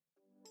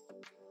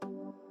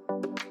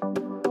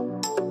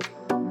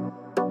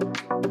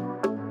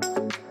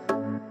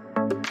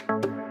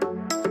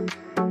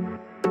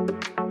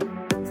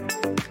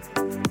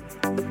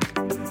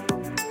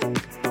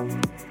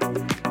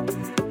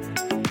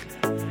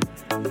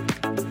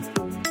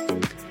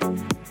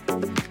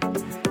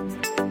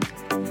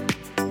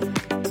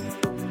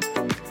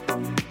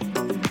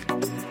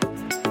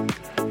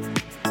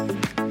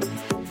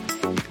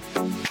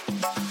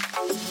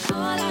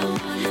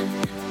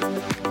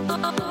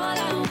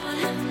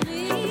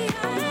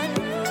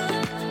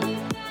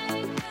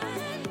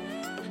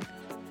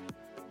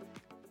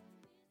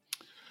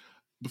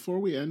 Before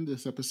we end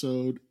this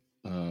episode,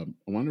 I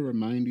want to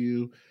remind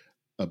you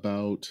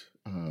about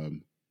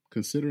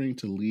considering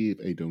to leave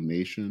a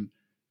donation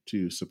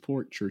to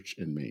support Church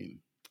in Maine.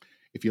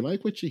 If you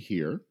like what you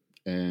hear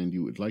and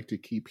you would like to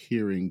keep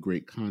hearing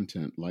great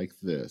content like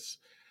this,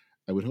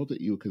 I would hope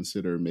that you would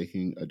consider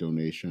making a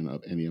donation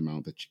of any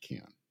amount that you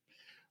can.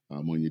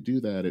 When you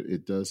do that,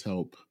 it does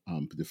help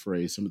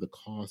defray some of the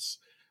costs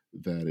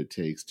that it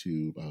takes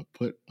to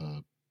put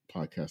a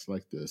podcast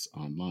like this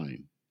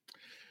online.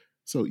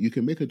 So you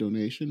can make a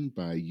donation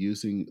by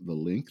using the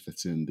link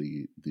that's in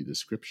the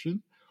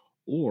description,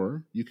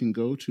 or you can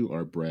go to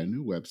our brand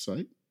new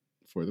website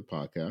for the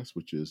podcast,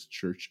 which is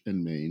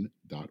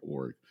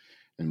churchandmain.org.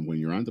 And when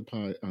you're on the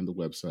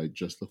website,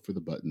 just look for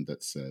the button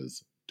that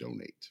says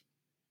donate.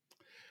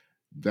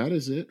 That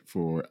is it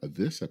for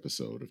this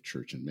episode of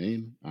Church in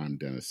Maine. I'm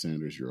Dennis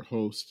Sanders, your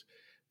host.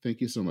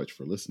 Thank you so much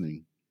for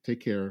listening.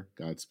 Take care,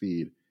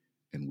 Godspeed,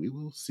 and we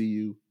will see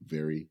you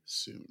very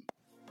soon.